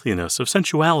the filthiness of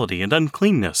sensuality and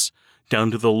uncleanness,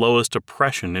 down to the lowest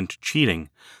oppression and cheating,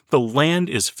 the land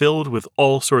is filled with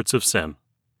all sorts of sin.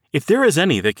 If there is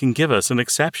any that can give us an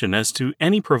exception as to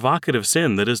any provocative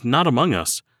sin that is not among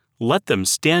us, let them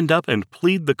stand up and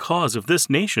plead the cause of this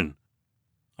nation.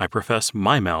 I profess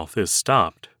my mouth is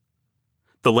stopped.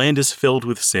 The land is filled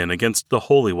with sin against the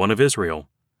Holy One of Israel.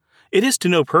 It is to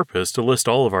no purpose to list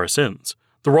all of our sins.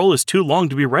 The roll is too long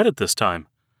to be read at this time.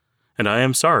 And I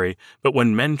am sorry, but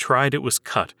when men tried, it was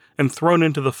cut and thrown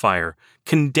into the fire,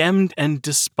 condemned and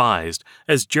despised,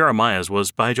 as Jeremiah's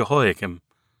was by Jehoiakim.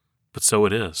 But so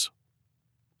it is.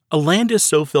 A land is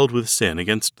so filled with sin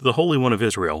against the Holy One of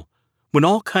Israel, when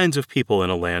all kinds of people in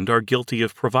a land are guilty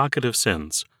of provocative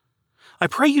sins. I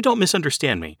pray you don't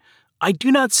misunderstand me. I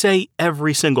do not say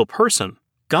every single person.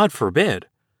 God forbid.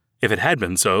 If it had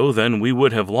been so, then we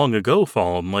would have long ago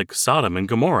fallen like Sodom and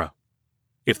Gomorrah.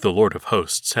 If the Lord of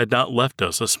hosts had not left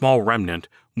us a small remnant,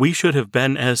 we should have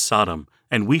been as Sodom,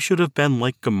 and we should have been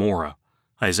like Gomorrah.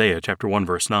 Isaiah chapter 1,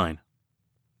 verse 9.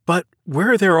 But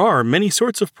where there are many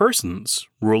sorts of persons,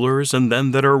 rulers and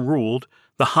them that are ruled,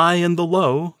 the high and the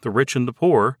low, the rich and the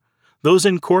poor, those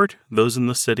in court, those in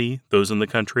the city, those in the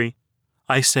country,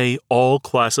 I say all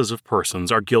classes of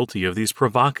persons are guilty of these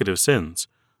provocative sins.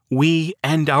 We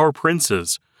and our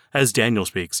princes, as Daniel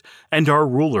speaks, and our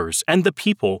rulers, and the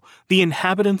people, the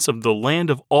inhabitants of the land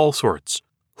of all sorts.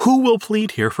 Who will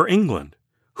plead here for England?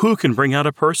 Who can bring out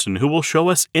a person who will show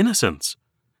us innocence?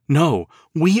 No,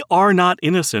 we are not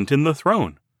innocent in the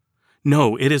throne.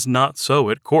 No, it is not so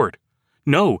at court.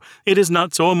 No, it is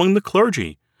not so among the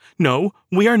clergy. No,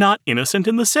 we are not innocent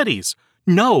in the cities.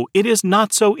 No, it is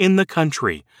not so in the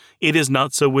country. It is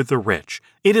not so with the rich.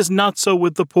 It is not so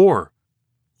with the poor.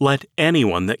 Let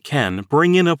anyone that can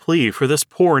bring in a plea for this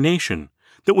poor nation,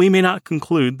 that we may not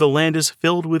conclude the land is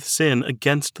filled with sin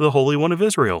against the Holy One of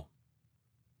Israel.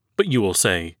 But you will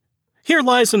say, here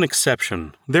lies an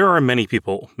exception. There are many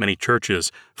people, many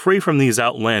churches, free from these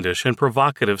outlandish and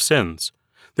provocative sins.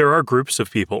 There are groups of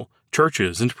people,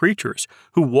 churches and preachers,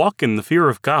 who walk in the fear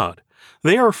of God.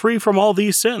 They are free from all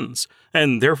these sins,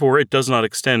 and therefore it does not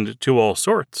extend to all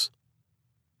sorts.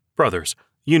 Brothers,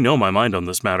 you know my mind on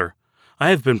this matter. I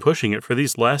have been pushing it for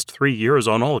these last 3 years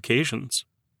on all occasions.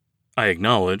 I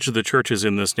acknowledge the churches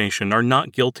in this nation are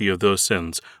not guilty of those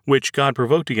sins which God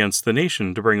provoked against the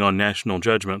nation to bring on national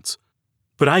judgments.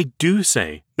 But I do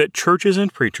say that churches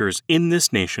and preachers in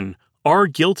this nation are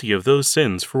guilty of those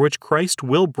sins for which Christ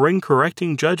will bring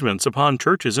correcting judgments upon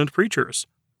churches and preachers,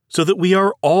 so that we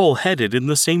are all headed in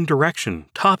the same direction,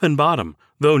 top and bottom,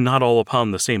 though not all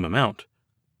upon the same amount.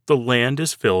 The land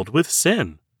is filled with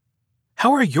sin.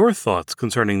 How are your thoughts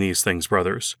concerning these things,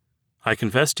 brothers? I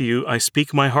confess to you, I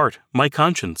speak my heart, my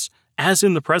conscience, as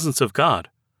in the presence of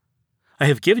God. I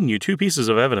have given you 2 pieces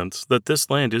of evidence that this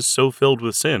land is so filled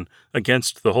with sin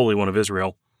against the Holy One of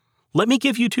Israel. Let me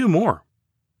give you 2 more.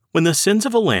 When the sins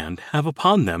of a land have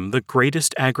upon them the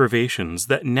greatest aggravations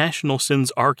that national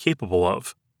sins are capable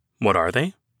of, what are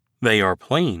they? They are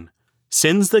plain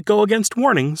sins that go against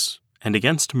warnings and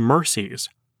against mercies.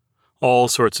 All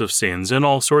sorts of sins and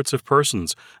all sorts of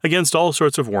persons, against all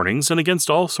sorts of warnings and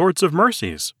against all sorts of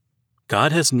mercies.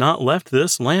 God has not left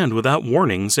this land without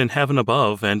warnings in heaven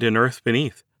above and in earth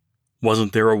beneath.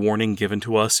 Wasn't there a warning given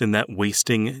to us in that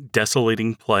wasting,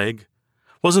 desolating plague?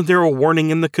 Wasn't there a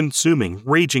warning in the consuming,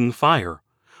 raging fire?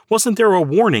 Wasn't there a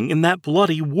warning in that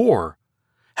bloody war?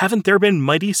 Haven't there been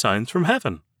mighty signs from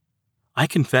heaven? I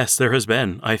confess there has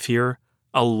been, I fear,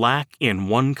 a lack in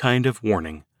one kind of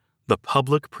warning, the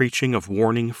public preaching of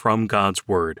warning from God's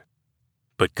Word.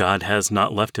 But God has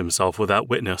not left himself without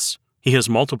witness. He has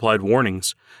multiplied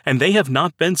warnings, and they have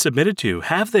not been submitted to,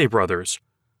 have they, brothers?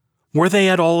 Were they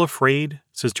at all afraid,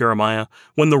 says Jeremiah,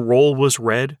 when the roll was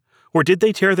read, or did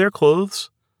they tear their clothes?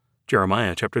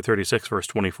 Jeremiah chapter 36, verse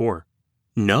 24.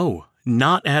 No,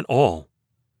 not at all.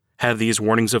 Have these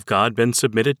warnings of God been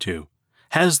submitted to?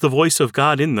 Has the voice of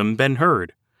God in them been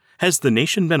heard? Has the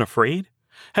nation been afraid?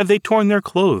 Have they torn their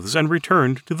clothes and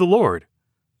returned to the Lord?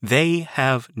 They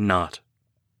have not.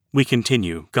 We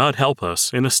continue, God help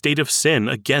us, in a state of sin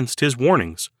against his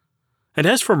warnings. And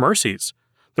as for mercies,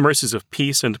 the mercies of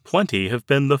peace and plenty have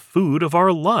been the food of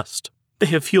our lust. They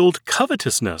have fueled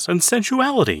covetousness and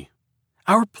sensuality.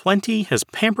 Our plenty has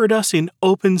pampered us in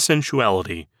open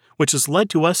sensuality, which has led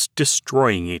to us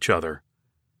destroying each other.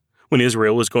 When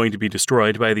Israel was going to be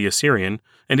destroyed by the Assyrian,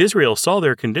 and Israel saw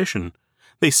their condition,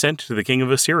 they sent to the king of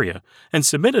Assyria, and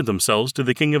submitted themselves to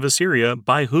the king of Assyria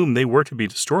by whom they were to be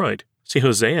destroyed. See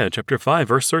Hosea chapter 5,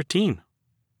 verse 13.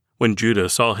 When Judah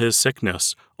saw his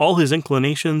sickness, all his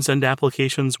inclinations and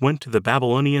applications went to the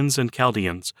Babylonians and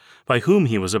Chaldeans, by whom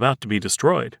he was about to be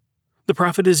destroyed. The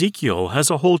prophet Ezekiel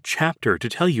has a whole chapter to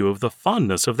tell you of the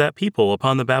fondness of that people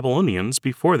upon the Babylonians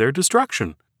before their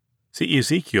destruction. See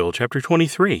Ezekiel chapter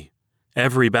 23.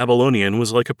 Every Babylonian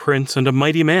was like a prince and a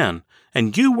mighty man,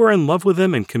 and you were in love with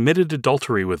them and committed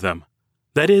adultery with them.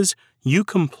 That is, you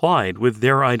complied with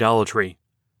their idolatry.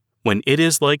 When it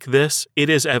is like this, it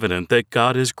is evident that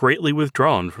God is greatly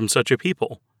withdrawn from such a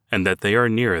people, and that they are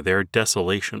near their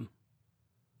desolation.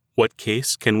 What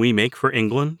case can we make for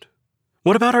England?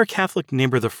 What about our Catholic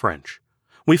neighbor the French?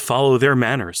 We follow their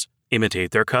manners,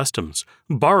 imitate their customs,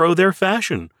 borrow their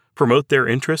fashion, promote their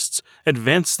interests,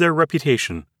 advance their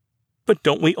reputation. But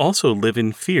don't we also live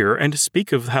in fear and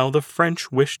speak of how the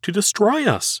French wish to destroy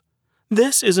us?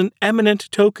 This is an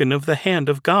eminent token of the hand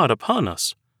of God upon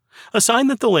us, a sign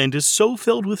that the land is so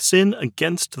filled with sin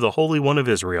against the Holy One of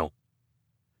Israel.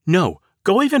 No,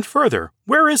 go even further.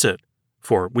 Where is it?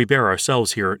 For we bear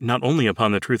ourselves here not only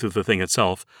upon the truth of the thing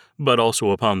itself, but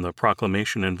also upon the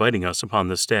proclamation inviting us upon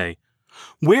this day.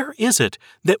 Where is it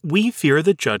that we fear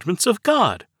the judgments of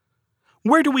God?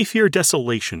 Where do we fear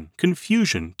desolation,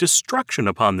 confusion, destruction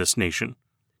upon this nation?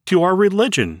 To our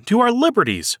religion, to our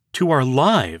liberties, to our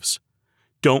lives.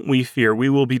 Don't we fear we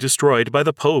will be destroyed by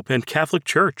the Pope and Catholic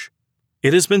Church?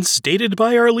 It has been stated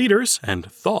by our leaders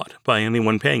and thought by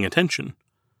anyone paying attention.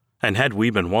 And had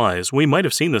we been wise, we might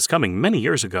have seen this coming many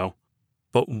years ago.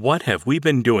 But what have we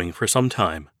been doing for some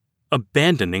time?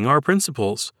 abandoning our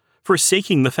principles,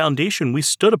 forsaking the foundation we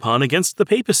stood upon against the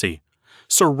papacy,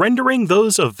 surrendering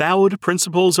those avowed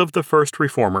principles of the first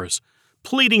reformers,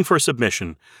 pleading for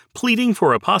submission, pleading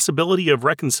for a possibility of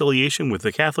reconciliation with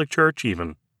the Catholic Church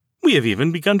even. We have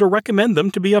even begun to recommend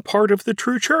them to be a part of the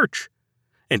true Church.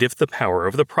 And if the power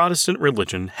of the Protestant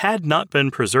religion had not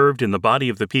been preserved in the body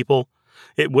of the people,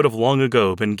 it would have long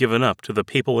ago been given up to the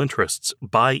papal interests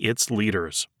by its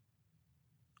leaders.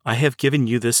 I have given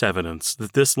you this evidence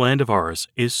that this land of ours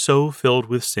is so filled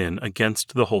with sin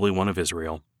against the Holy One of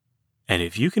Israel. And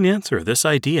if you can answer this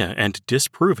idea and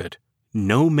disprove it,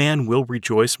 no man will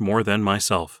rejoice more than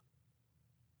myself.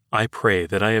 I pray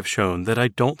that I have shown that I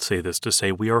don't say this to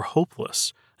say we are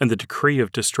hopeless and the decree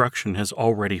of destruction has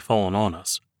already fallen on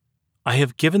us. I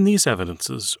have given these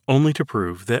evidences only to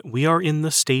prove that we are in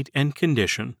the state and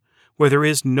condition where there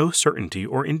is no certainty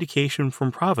or indication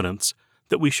from Providence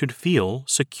that we should feel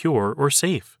secure or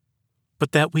safe,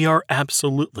 but that we are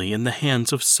absolutely in the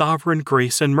hands of sovereign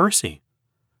grace and mercy.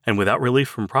 And without relief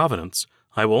from Providence,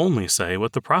 I will only say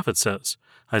what the prophet says,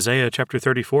 Isaiah chapter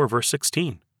 34, verse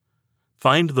 16.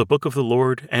 Find the book of the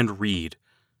Lord and read.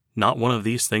 Not one of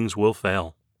these things will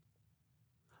fail.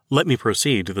 Let me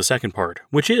proceed to the second part,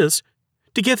 which is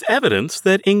to give evidence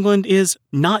that England is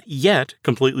not yet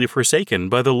completely forsaken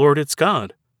by the Lord its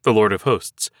God, the Lord of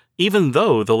hosts, even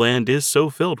though the land is so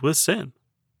filled with sin.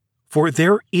 For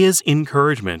there is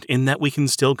encouragement in that we can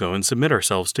still go and submit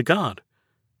ourselves to God.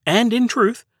 And in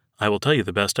truth, I will tell you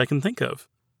the best I can think of.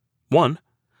 1.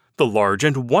 The large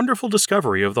and wonderful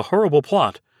discovery of the horrible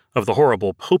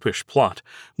popish plot,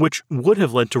 which would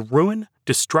have led to ruin,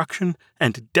 destruction,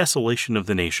 and desolation of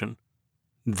the nation.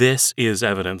 This is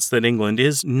evidence that England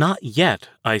is not yet,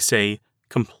 I say,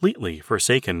 completely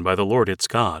forsaken by the Lord its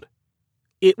God.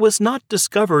 It was not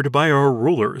discovered by our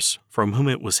rulers, from whom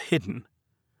it was hidden.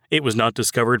 It was not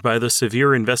discovered by the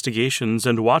severe investigations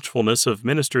and watchfulness of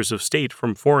ministers of state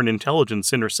from foreign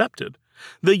intelligence intercepted,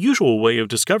 the usual way of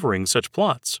discovering such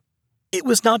plots. It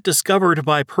was not discovered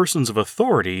by persons of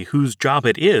authority whose job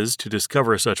it is to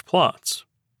discover such plots.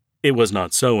 It was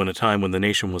not so in a time when the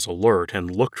nation was alert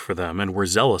and looked for them and were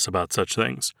zealous about such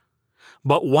things.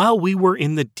 But while we were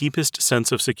in the deepest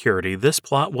sense of security, this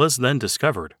plot was then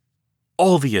discovered.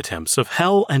 All the attempts of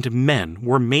hell and men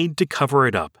were made to cover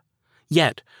it up.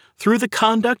 Yet, through the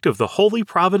conduct of the holy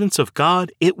providence of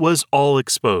God, it was all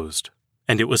exposed,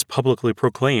 and it was publicly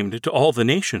proclaimed to all the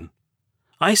nation.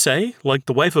 I say, like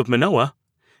the wife of Manoah,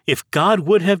 if God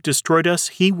would have destroyed us,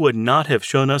 he would not have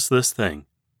shown us this thing.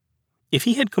 If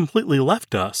he had completely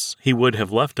left us, he would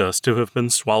have left us to have been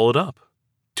swallowed up.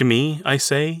 To me, I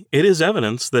say, it is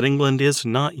evidence that England is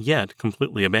not yet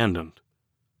completely abandoned.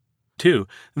 2.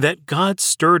 That God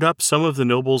stirred up some of the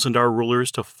nobles and our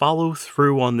rulers to follow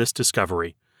through on this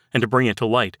discovery, and to bring it to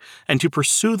light, and to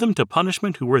pursue them to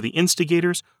punishment who were the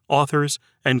instigators, authors,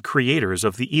 and creators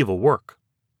of the evil work.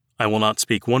 I will not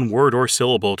speak one word or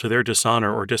syllable to their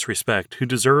dishonor or disrespect, who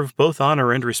deserve both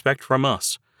honor and respect from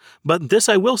us. But this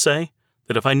I will say,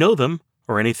 that if I know them,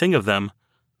 or anything of them,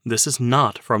 this is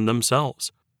not from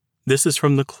themselves. This is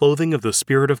from the clothing of the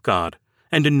Spirit of God,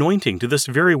 and anointing to this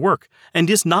very work, and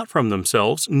is not from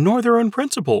themselves, nor their own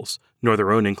principles, nor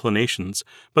their own inclinations,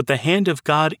 but the hand of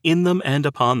God in them and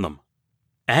upon them.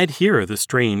 Add here the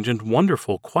strange and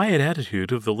wonderful quiet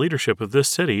attitude of the leadership of this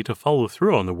city to follow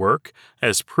through on the work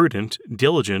as prudent,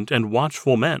 diligent, and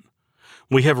watchful men.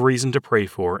 We have reason to pray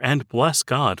for and bless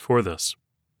God for this.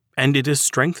 And it is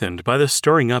strengthened by the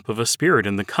stirring up of a spirit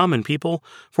in the common people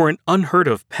for an unheard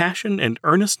of passion and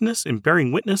earnestness in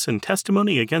bearing witness and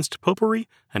testimony against popery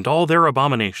and all their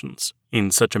abominations, in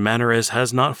such a manner as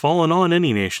has not fallen on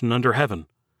any nation under heaven.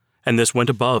 And this went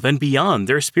above and beyond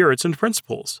their spirits and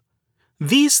principles.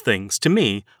 These things, to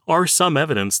me, are some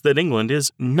evidence that England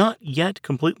is not yet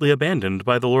completely abandoned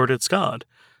by the Lord its God,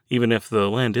 even if the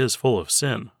land is full of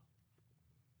sin.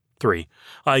 3.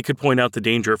 I could point out the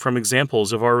danger from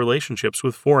examples of our relationships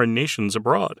with foreign nations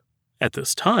abroad. At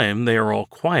this time, they are all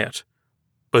quiet.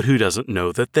 But who doesn't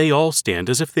know that they all stand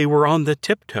as if they were on the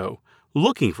tiptoe,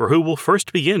 looking for who will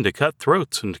first begin to cut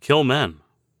throats and kill men?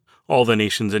 All the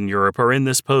nations in Europe are in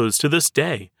this pose to this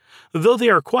day. Though they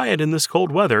are quiet in this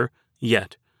cold weather,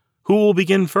 yet, who will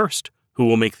begin first, who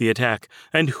will make the attack,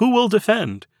 and who will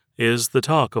defend, is the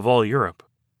talk of all Europe.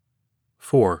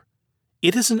 4.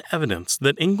 It is an evidence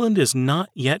that England is not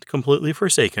yet completely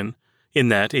forsaken, in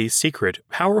that a secret,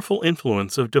 powerful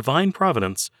influence of divine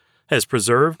providence has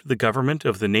preserved the government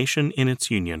of the nation in its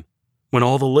union. When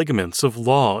all the ligaments of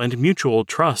law and mutual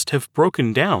trust have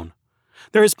broken down,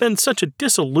 there has been such a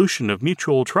dissolution of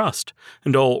mutual trust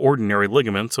and all ordinary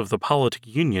ligaments of the politic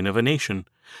union of a nation,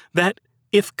 that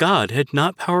If God had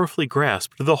not powerfully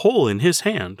grasped the whole in his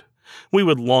hand, we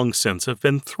would long since have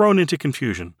been thrown into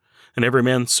confusion, and every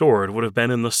man's sword would have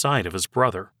been in the side of his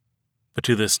brother. But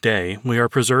to this day we are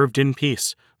preserved in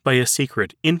peace by a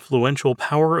secret, influential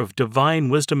power of divine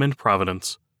wisdom and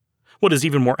providence. What is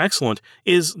even more excellent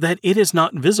is that it is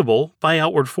not visible by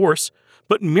outward force,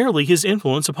 but merely his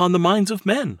influence upon the minds of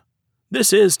men.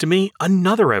 This is, to me,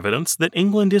 another evidence that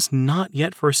England is not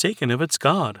yet forsaken of its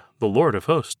God, the Lord of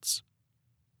hosts.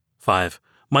 5.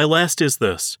 My last is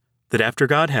this, that after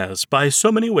God has, by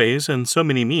so many ways and so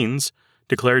many means,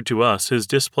 declared to us his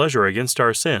displeasure against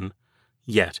our sin,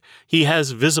 yet he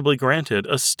has visibly granted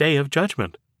a stay of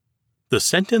judgment. The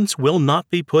sentence will not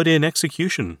be put in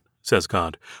execution, says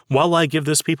God, while I give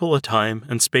this people a time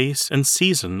and space and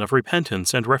season of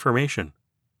repentance and reformation.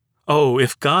 Oh,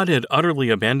 if God had utterly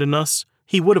abandoned us,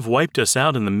 he would have wiped us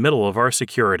out in the middle of our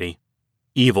security.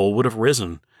 Evil would have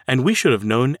risen, and we should have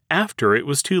known after it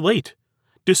was too late.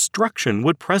 Destruction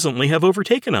would presently have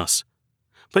overtaken us.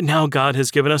 But now God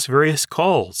has given us various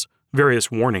calls,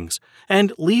 various warnings,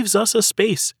 and leaves us a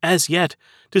space, as yet,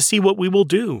 to see what we will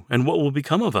do and what will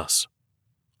become of us.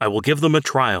 I will give them a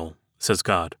trial, says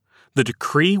God. The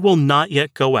decree will not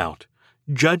yet go out.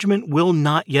 Judgment will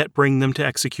not yet bring them to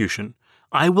execution.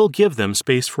 I will give them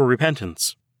space for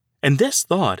repentance. And this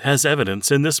thought has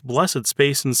evidence in this blessed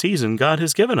space and season God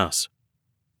has given us.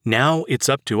 Now it's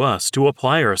up to us to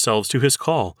apply ourselves to his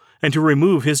call and to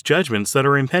remove his judgments that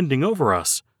are impending over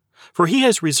us. For he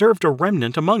has reserved a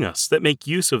remnant among us that make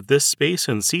use of this space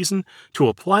and season to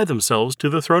apply themselves to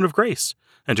the throne of grace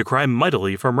and to cry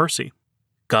mightily for mercy.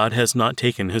 God has not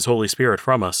taken his Holy Spirit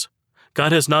from us.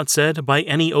 God has not said by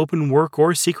any open work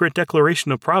or secret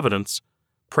declaration of providence,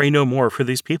 "Pray no more for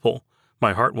these people,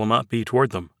 my heart will not be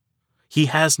toward them." He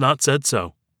has not said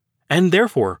so. And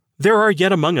therefore, there are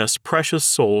yet among us precious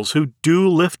souls who do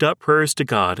lift up prayers to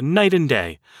God night and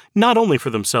day, not only for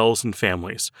themselves and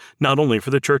families, not only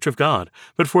for the Church of God,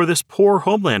 but for this poor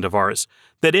homeland of ours,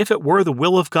 that if it were the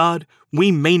will of God,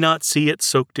 we may not see it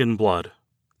soaked in blood,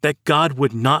 that God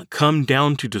would not come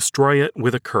down to destroy it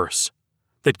with a curse,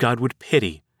 that God would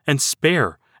pity and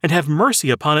spare and have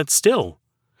mercy upon it still,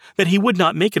 that he would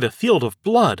not make it a field of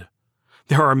blood.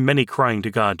 There are many crying to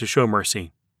God to show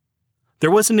mercy. There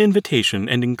was an invitation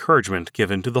and encouragement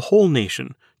given to the whole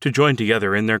nation to join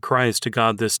together in their cries to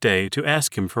God this day to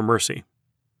ask him for mercy.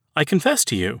 I confess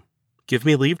to you, give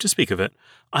me leave to speak of it,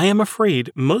 I am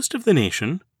afraid most of the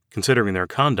nation, considering their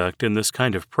conduct in this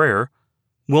kind of prayer,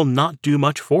 will not do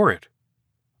much for it.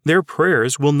 Their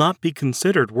prayers will not be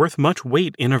considered worth much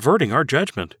weight in averting our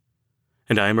judgment.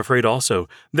 And I am afraid also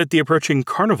that the approaching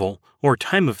carnival, or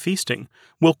time of feasting,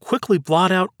 will quickly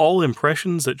blot out all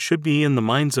impressions that should be in the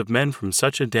minds of men from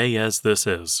such a day as this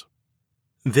is.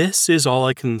 This is all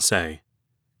I can say.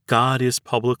 God is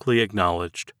publicly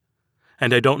acknowledged,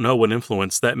 and I don't know what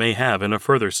influence that may have in a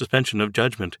further suspension of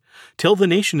judgment, till the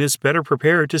nation is better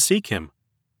prepared to seek him.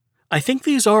 I think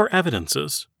these are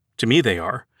evidences, to me they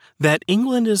are, that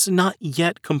England is not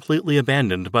yet completely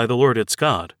abandoned by the Lord its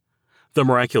God. The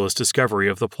miraculous discovery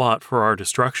of the plot for our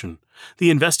destruction, the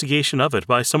investigation of it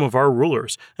by some of our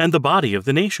rulers and the body of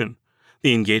the nation,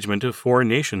 the engagement of foreign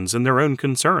nations in their own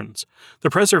concerns, the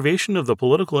preservation of the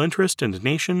political interest and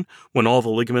nation when all the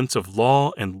ligaments of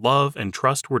law and love and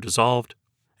trust were dissolved,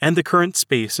 and the current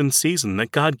space and season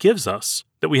that God gives us,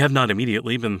 that we have not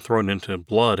immediately been thrown into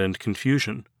blood and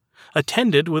confusion,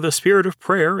 attended with a spirit of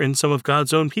prayer in some of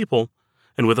God's own people,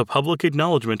 and with a public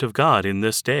acknowledgement of God in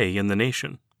this day in the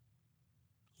nation.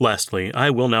 Lastly,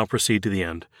 I will now proceed to the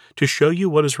end, to show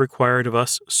you what is required of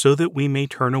us so that we may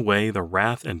turn away the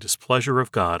wrath and displeasure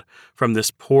of God from this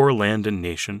poor land and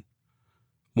nation.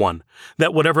 1.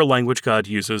 That whatever language God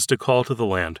uses to call to the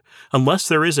land, unless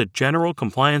there is a general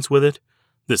compliance with it,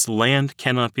 this land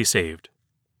cannot be saved.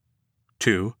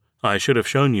 2. I should have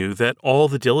shown you that all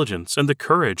the diligence and the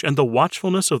courage and the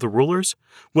watchfulness of the rulers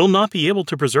will not be able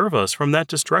to preserve us from that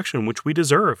destruction which we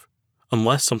deserve,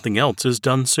 unless something else is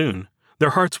done soon. Their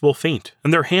hearts will faint,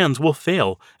 and their hands will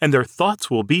fail, and their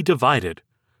thoughts will be divided,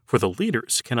 for the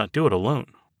leaders cannot do it alone.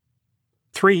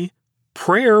 3.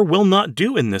 Prayer will not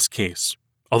do in this case.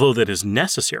 Although that is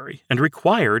necessary and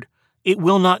required, it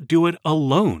will not do it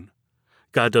alone.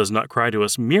 God does not cry to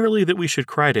us merely that we should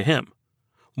cry to him.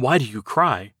 "Why do you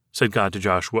cry?" said God to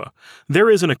Joshua.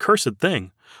 "There is an accursed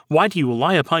thing. Why do you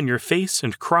lie upon your face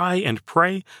and cry and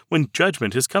pray when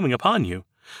judgment is coming upon you?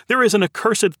 There is an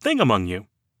accursed thing among you."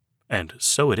 And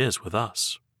so it is with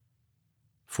us.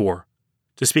 4.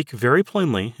 To speak very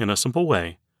plainly in a simple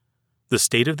way, the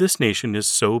state of this nation is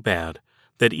so bad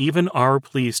that even our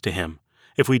pleas to him,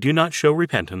 if we do not show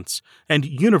repentance and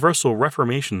universal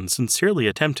reformation sincerely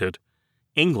attempted,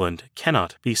 England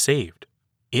cannot be saved.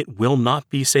 It will not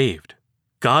be saved.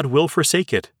 God will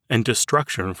forsake it, and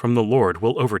destruction from the Lord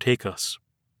will overtake us.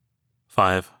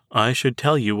 5. I should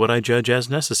tell you what I judge as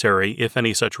necessary if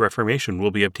any such reformation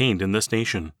will be obtained in this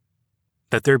nation.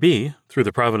 That there be, through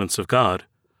the providence of God,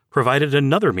 provided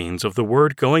another means of the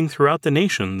word going throughout the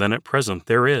nation than at present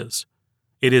there is.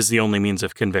 It is the only means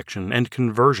of conviction and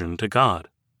conversion to God.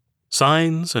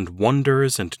 Signs and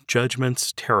wonders and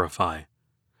judgments terrify,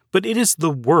 but it is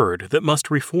the word that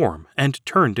must reform and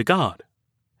turn to God.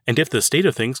 And if the state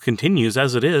of things continues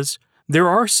as it is, there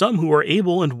are some who are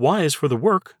able and wise for the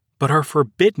work, but are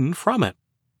forbidden from it,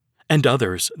 and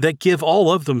others that give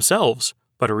all of themselves,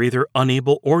 but are either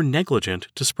unable or negligent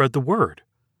to spread the word.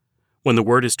 When the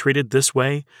word is treated this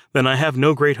way, then I have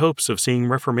no great hopes of seeing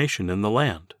reformation in the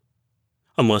land.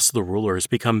 Unless the rulers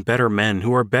become better men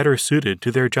who are better suited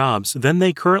to their jobs than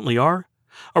they currently are,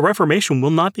 a reformation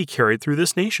will not be carried through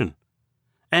this nation.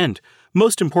 And,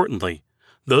 most importantly,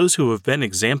 those who have been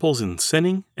examples in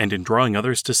sinning and in drawing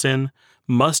others to sin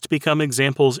must become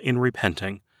examples in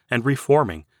repenting and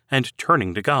reforming and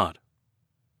turning to God.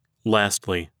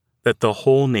 Lastly, that the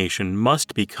whole nation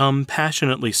must become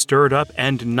passionately stirred up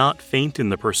and not faint in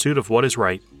the pursuit of what is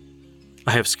right.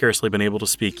 I have scarcely been able to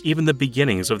speak even the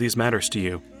beginnings of these matters to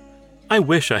you. I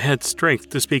wish I had strength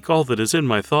to speak all that is in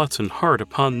my thoughts and heart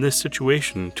upon this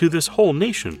situation to this whole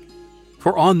nation.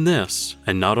 For on this,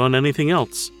 and not on anything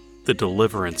else, the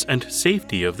deliverance and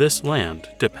safety of this land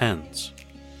depends.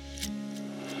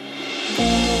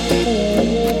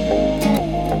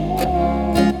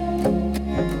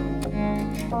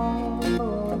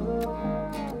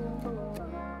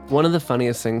 One of the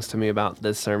funniest things to me about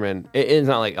this sermon, it's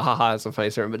not like, haha, it's a funny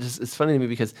sermon, but it's funny to me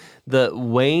because the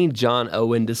way John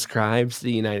Owen describes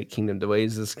the United Kingdom, the way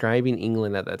he's describing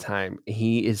England at that time,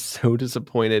 he is so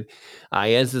disappointed.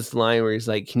 He has this line where he's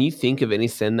like, can you think of any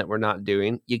sin that we're not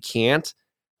doing? You can't?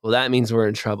 Well, that means we're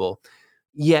in trouble.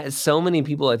 Yeah, so many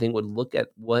people, I think, would look at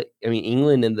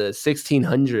England in the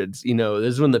 1600s,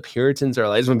 this is when the Puritans are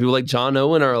alive, this is when people like John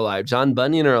Owen are alive, John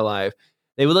Bunyan are alive.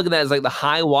 They would look at that as like the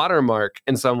high water mark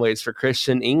in some ways for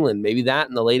Christian England. Maybe that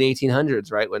in the late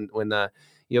 1800s, right? When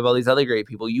you have all these other great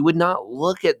people, you would not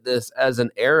look at this as an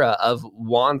era of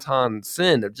wanton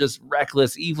sin, of just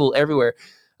reckless evil everywhere,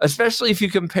 especially if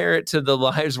you compare it to the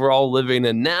lives we're all living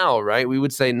in now, right? We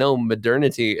would say, no,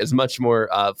 modernity is much more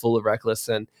full of reckless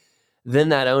sin than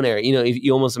that own era. If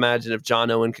you almost imagine if John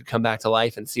Owen could come back to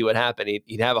life and see what happened,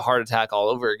 he'd have a heart attack all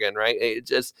over again, right? It's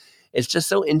just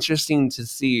so interesting to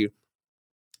see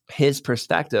his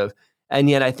perspective, and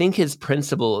yet I think his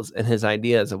principles and his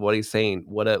ideas of what he's saying,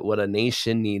 what a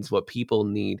nation needs, what people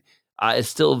need, is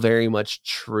still very much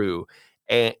true,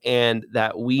 and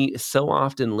that we so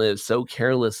often live so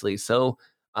carelessly, so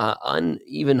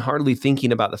even hardly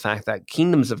thinking about the fact that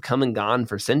kingdoms have come and gone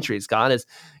for centuries. God is,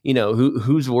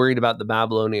 who's worried about the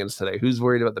Babylonians today? Who's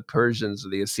worried about the Persians or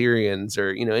the Assyrians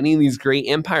or, any of these great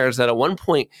empires that at one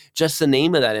point, just the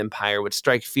name of that empire would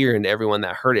strike fear into everyone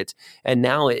that heard it. And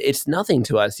now it's nothing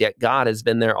to us, yet God has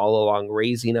been there all along,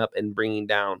 raising up and bringing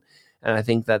down. And I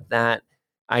think that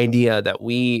idea that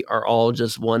we are all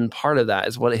just one part of that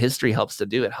is what history helps to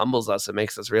do. It humbles us. It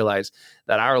makes us realize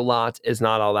that our lot is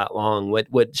not all that long.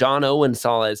 What John Owen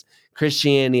saw as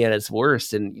Christianity at its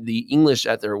worst and the English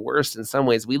at their worst, in some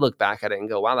ways we look back at it and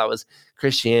go, wow, that was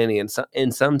Christianity in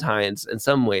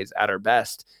some ways at our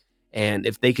best. And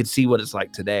if they could see what it's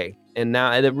like today. And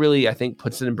now it really, I think,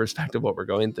 puts it in perspective what we're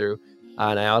going through.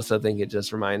 And I also think it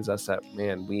just reminds us that,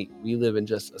 man, we live in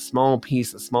just a small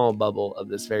bubble of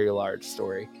this very large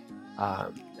story.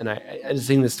 And I just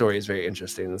think the story is very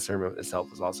interesting. The sermon itself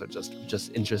was also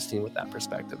just interesting with that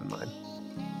perspective in mind.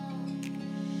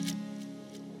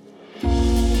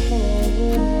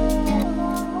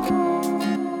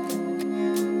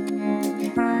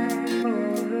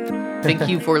 Thank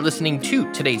you for listening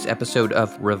to today's episode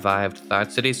of Revived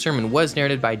Thoughts. Today's sermon was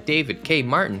narrated by David K.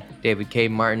 Martin. David K.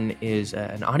 Martin is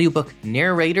an audiobook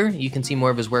narrator. You can see more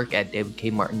of his work at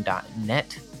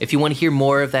davidkmartin.net. If you want to hear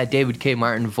more of that David K.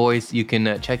 Martin voice, you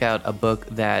can check out a book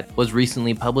that was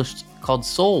recently published called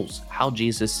Souls, How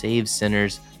Jesus Saves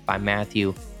Sinners by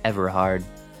Matthew Everhard.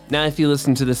 Now, if you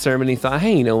listen to the sermon, you thought,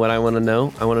 hey, you know what I want to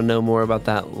know? I want to know more about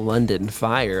that London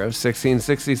fire of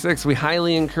 1666. We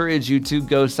highly encourage you to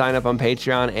go sign up on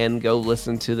Patreon and go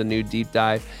listen to the new deep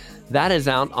dive. That is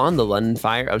out on the London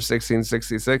fire of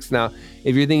 1666. Now,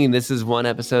 if you're thinking this is one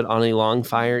episode on a long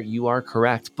fire, you are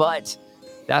correct. But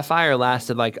that fire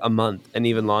lasted like a month and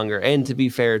even longer. And to be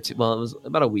fair, it was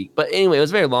about a week. But anyway, it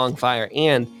was a very long fire.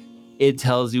 And it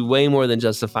tells you way more than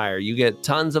just a fire. You get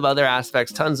tons of other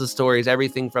aspects, tons of stories,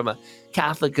 everything from a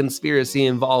Catholic conspiracy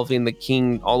involving the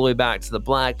king all the way back to the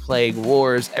Black Plague,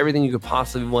 wars, everything you could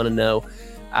possibly want to know.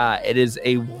 It is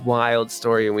a wild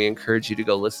story, and we encourage you to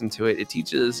go listen to it. It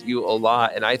teaches you a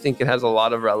lot, and I think it has a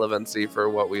lot of relevancy for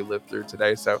what we live through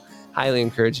today. So highly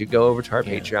encourage you, go over to our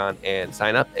Patreon and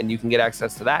sign up, and you can get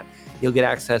access to that. You'll get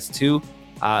access to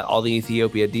all the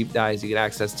Ethiopia deep dives. You get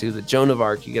access to the Joan of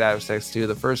Arc. You get access to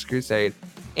the First Crusade,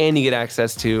 and you get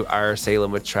access to our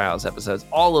Salem with Trials episodes.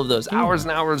 All of those hours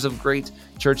and hours of great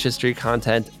church history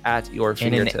content at your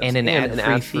fingertips. And an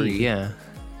ad-free feed,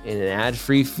 And an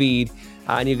ad-free feed.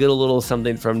 And you get a little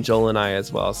something from Joel and I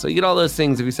as well. So you get all those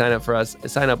things if you sign up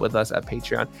with us at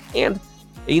Patreon. And,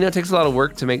 it takes a lot of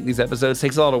work to make these episodes. It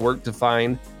takes a lot of work to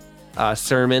find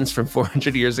sermons from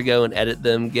 400 years ago and edit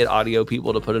them, get audio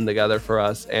people to put them together for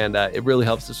us. And it really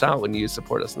helps us out when you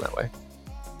support us in that way.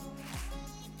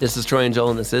 This is Troy and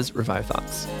Joel, and this is Revive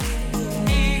Thoughts.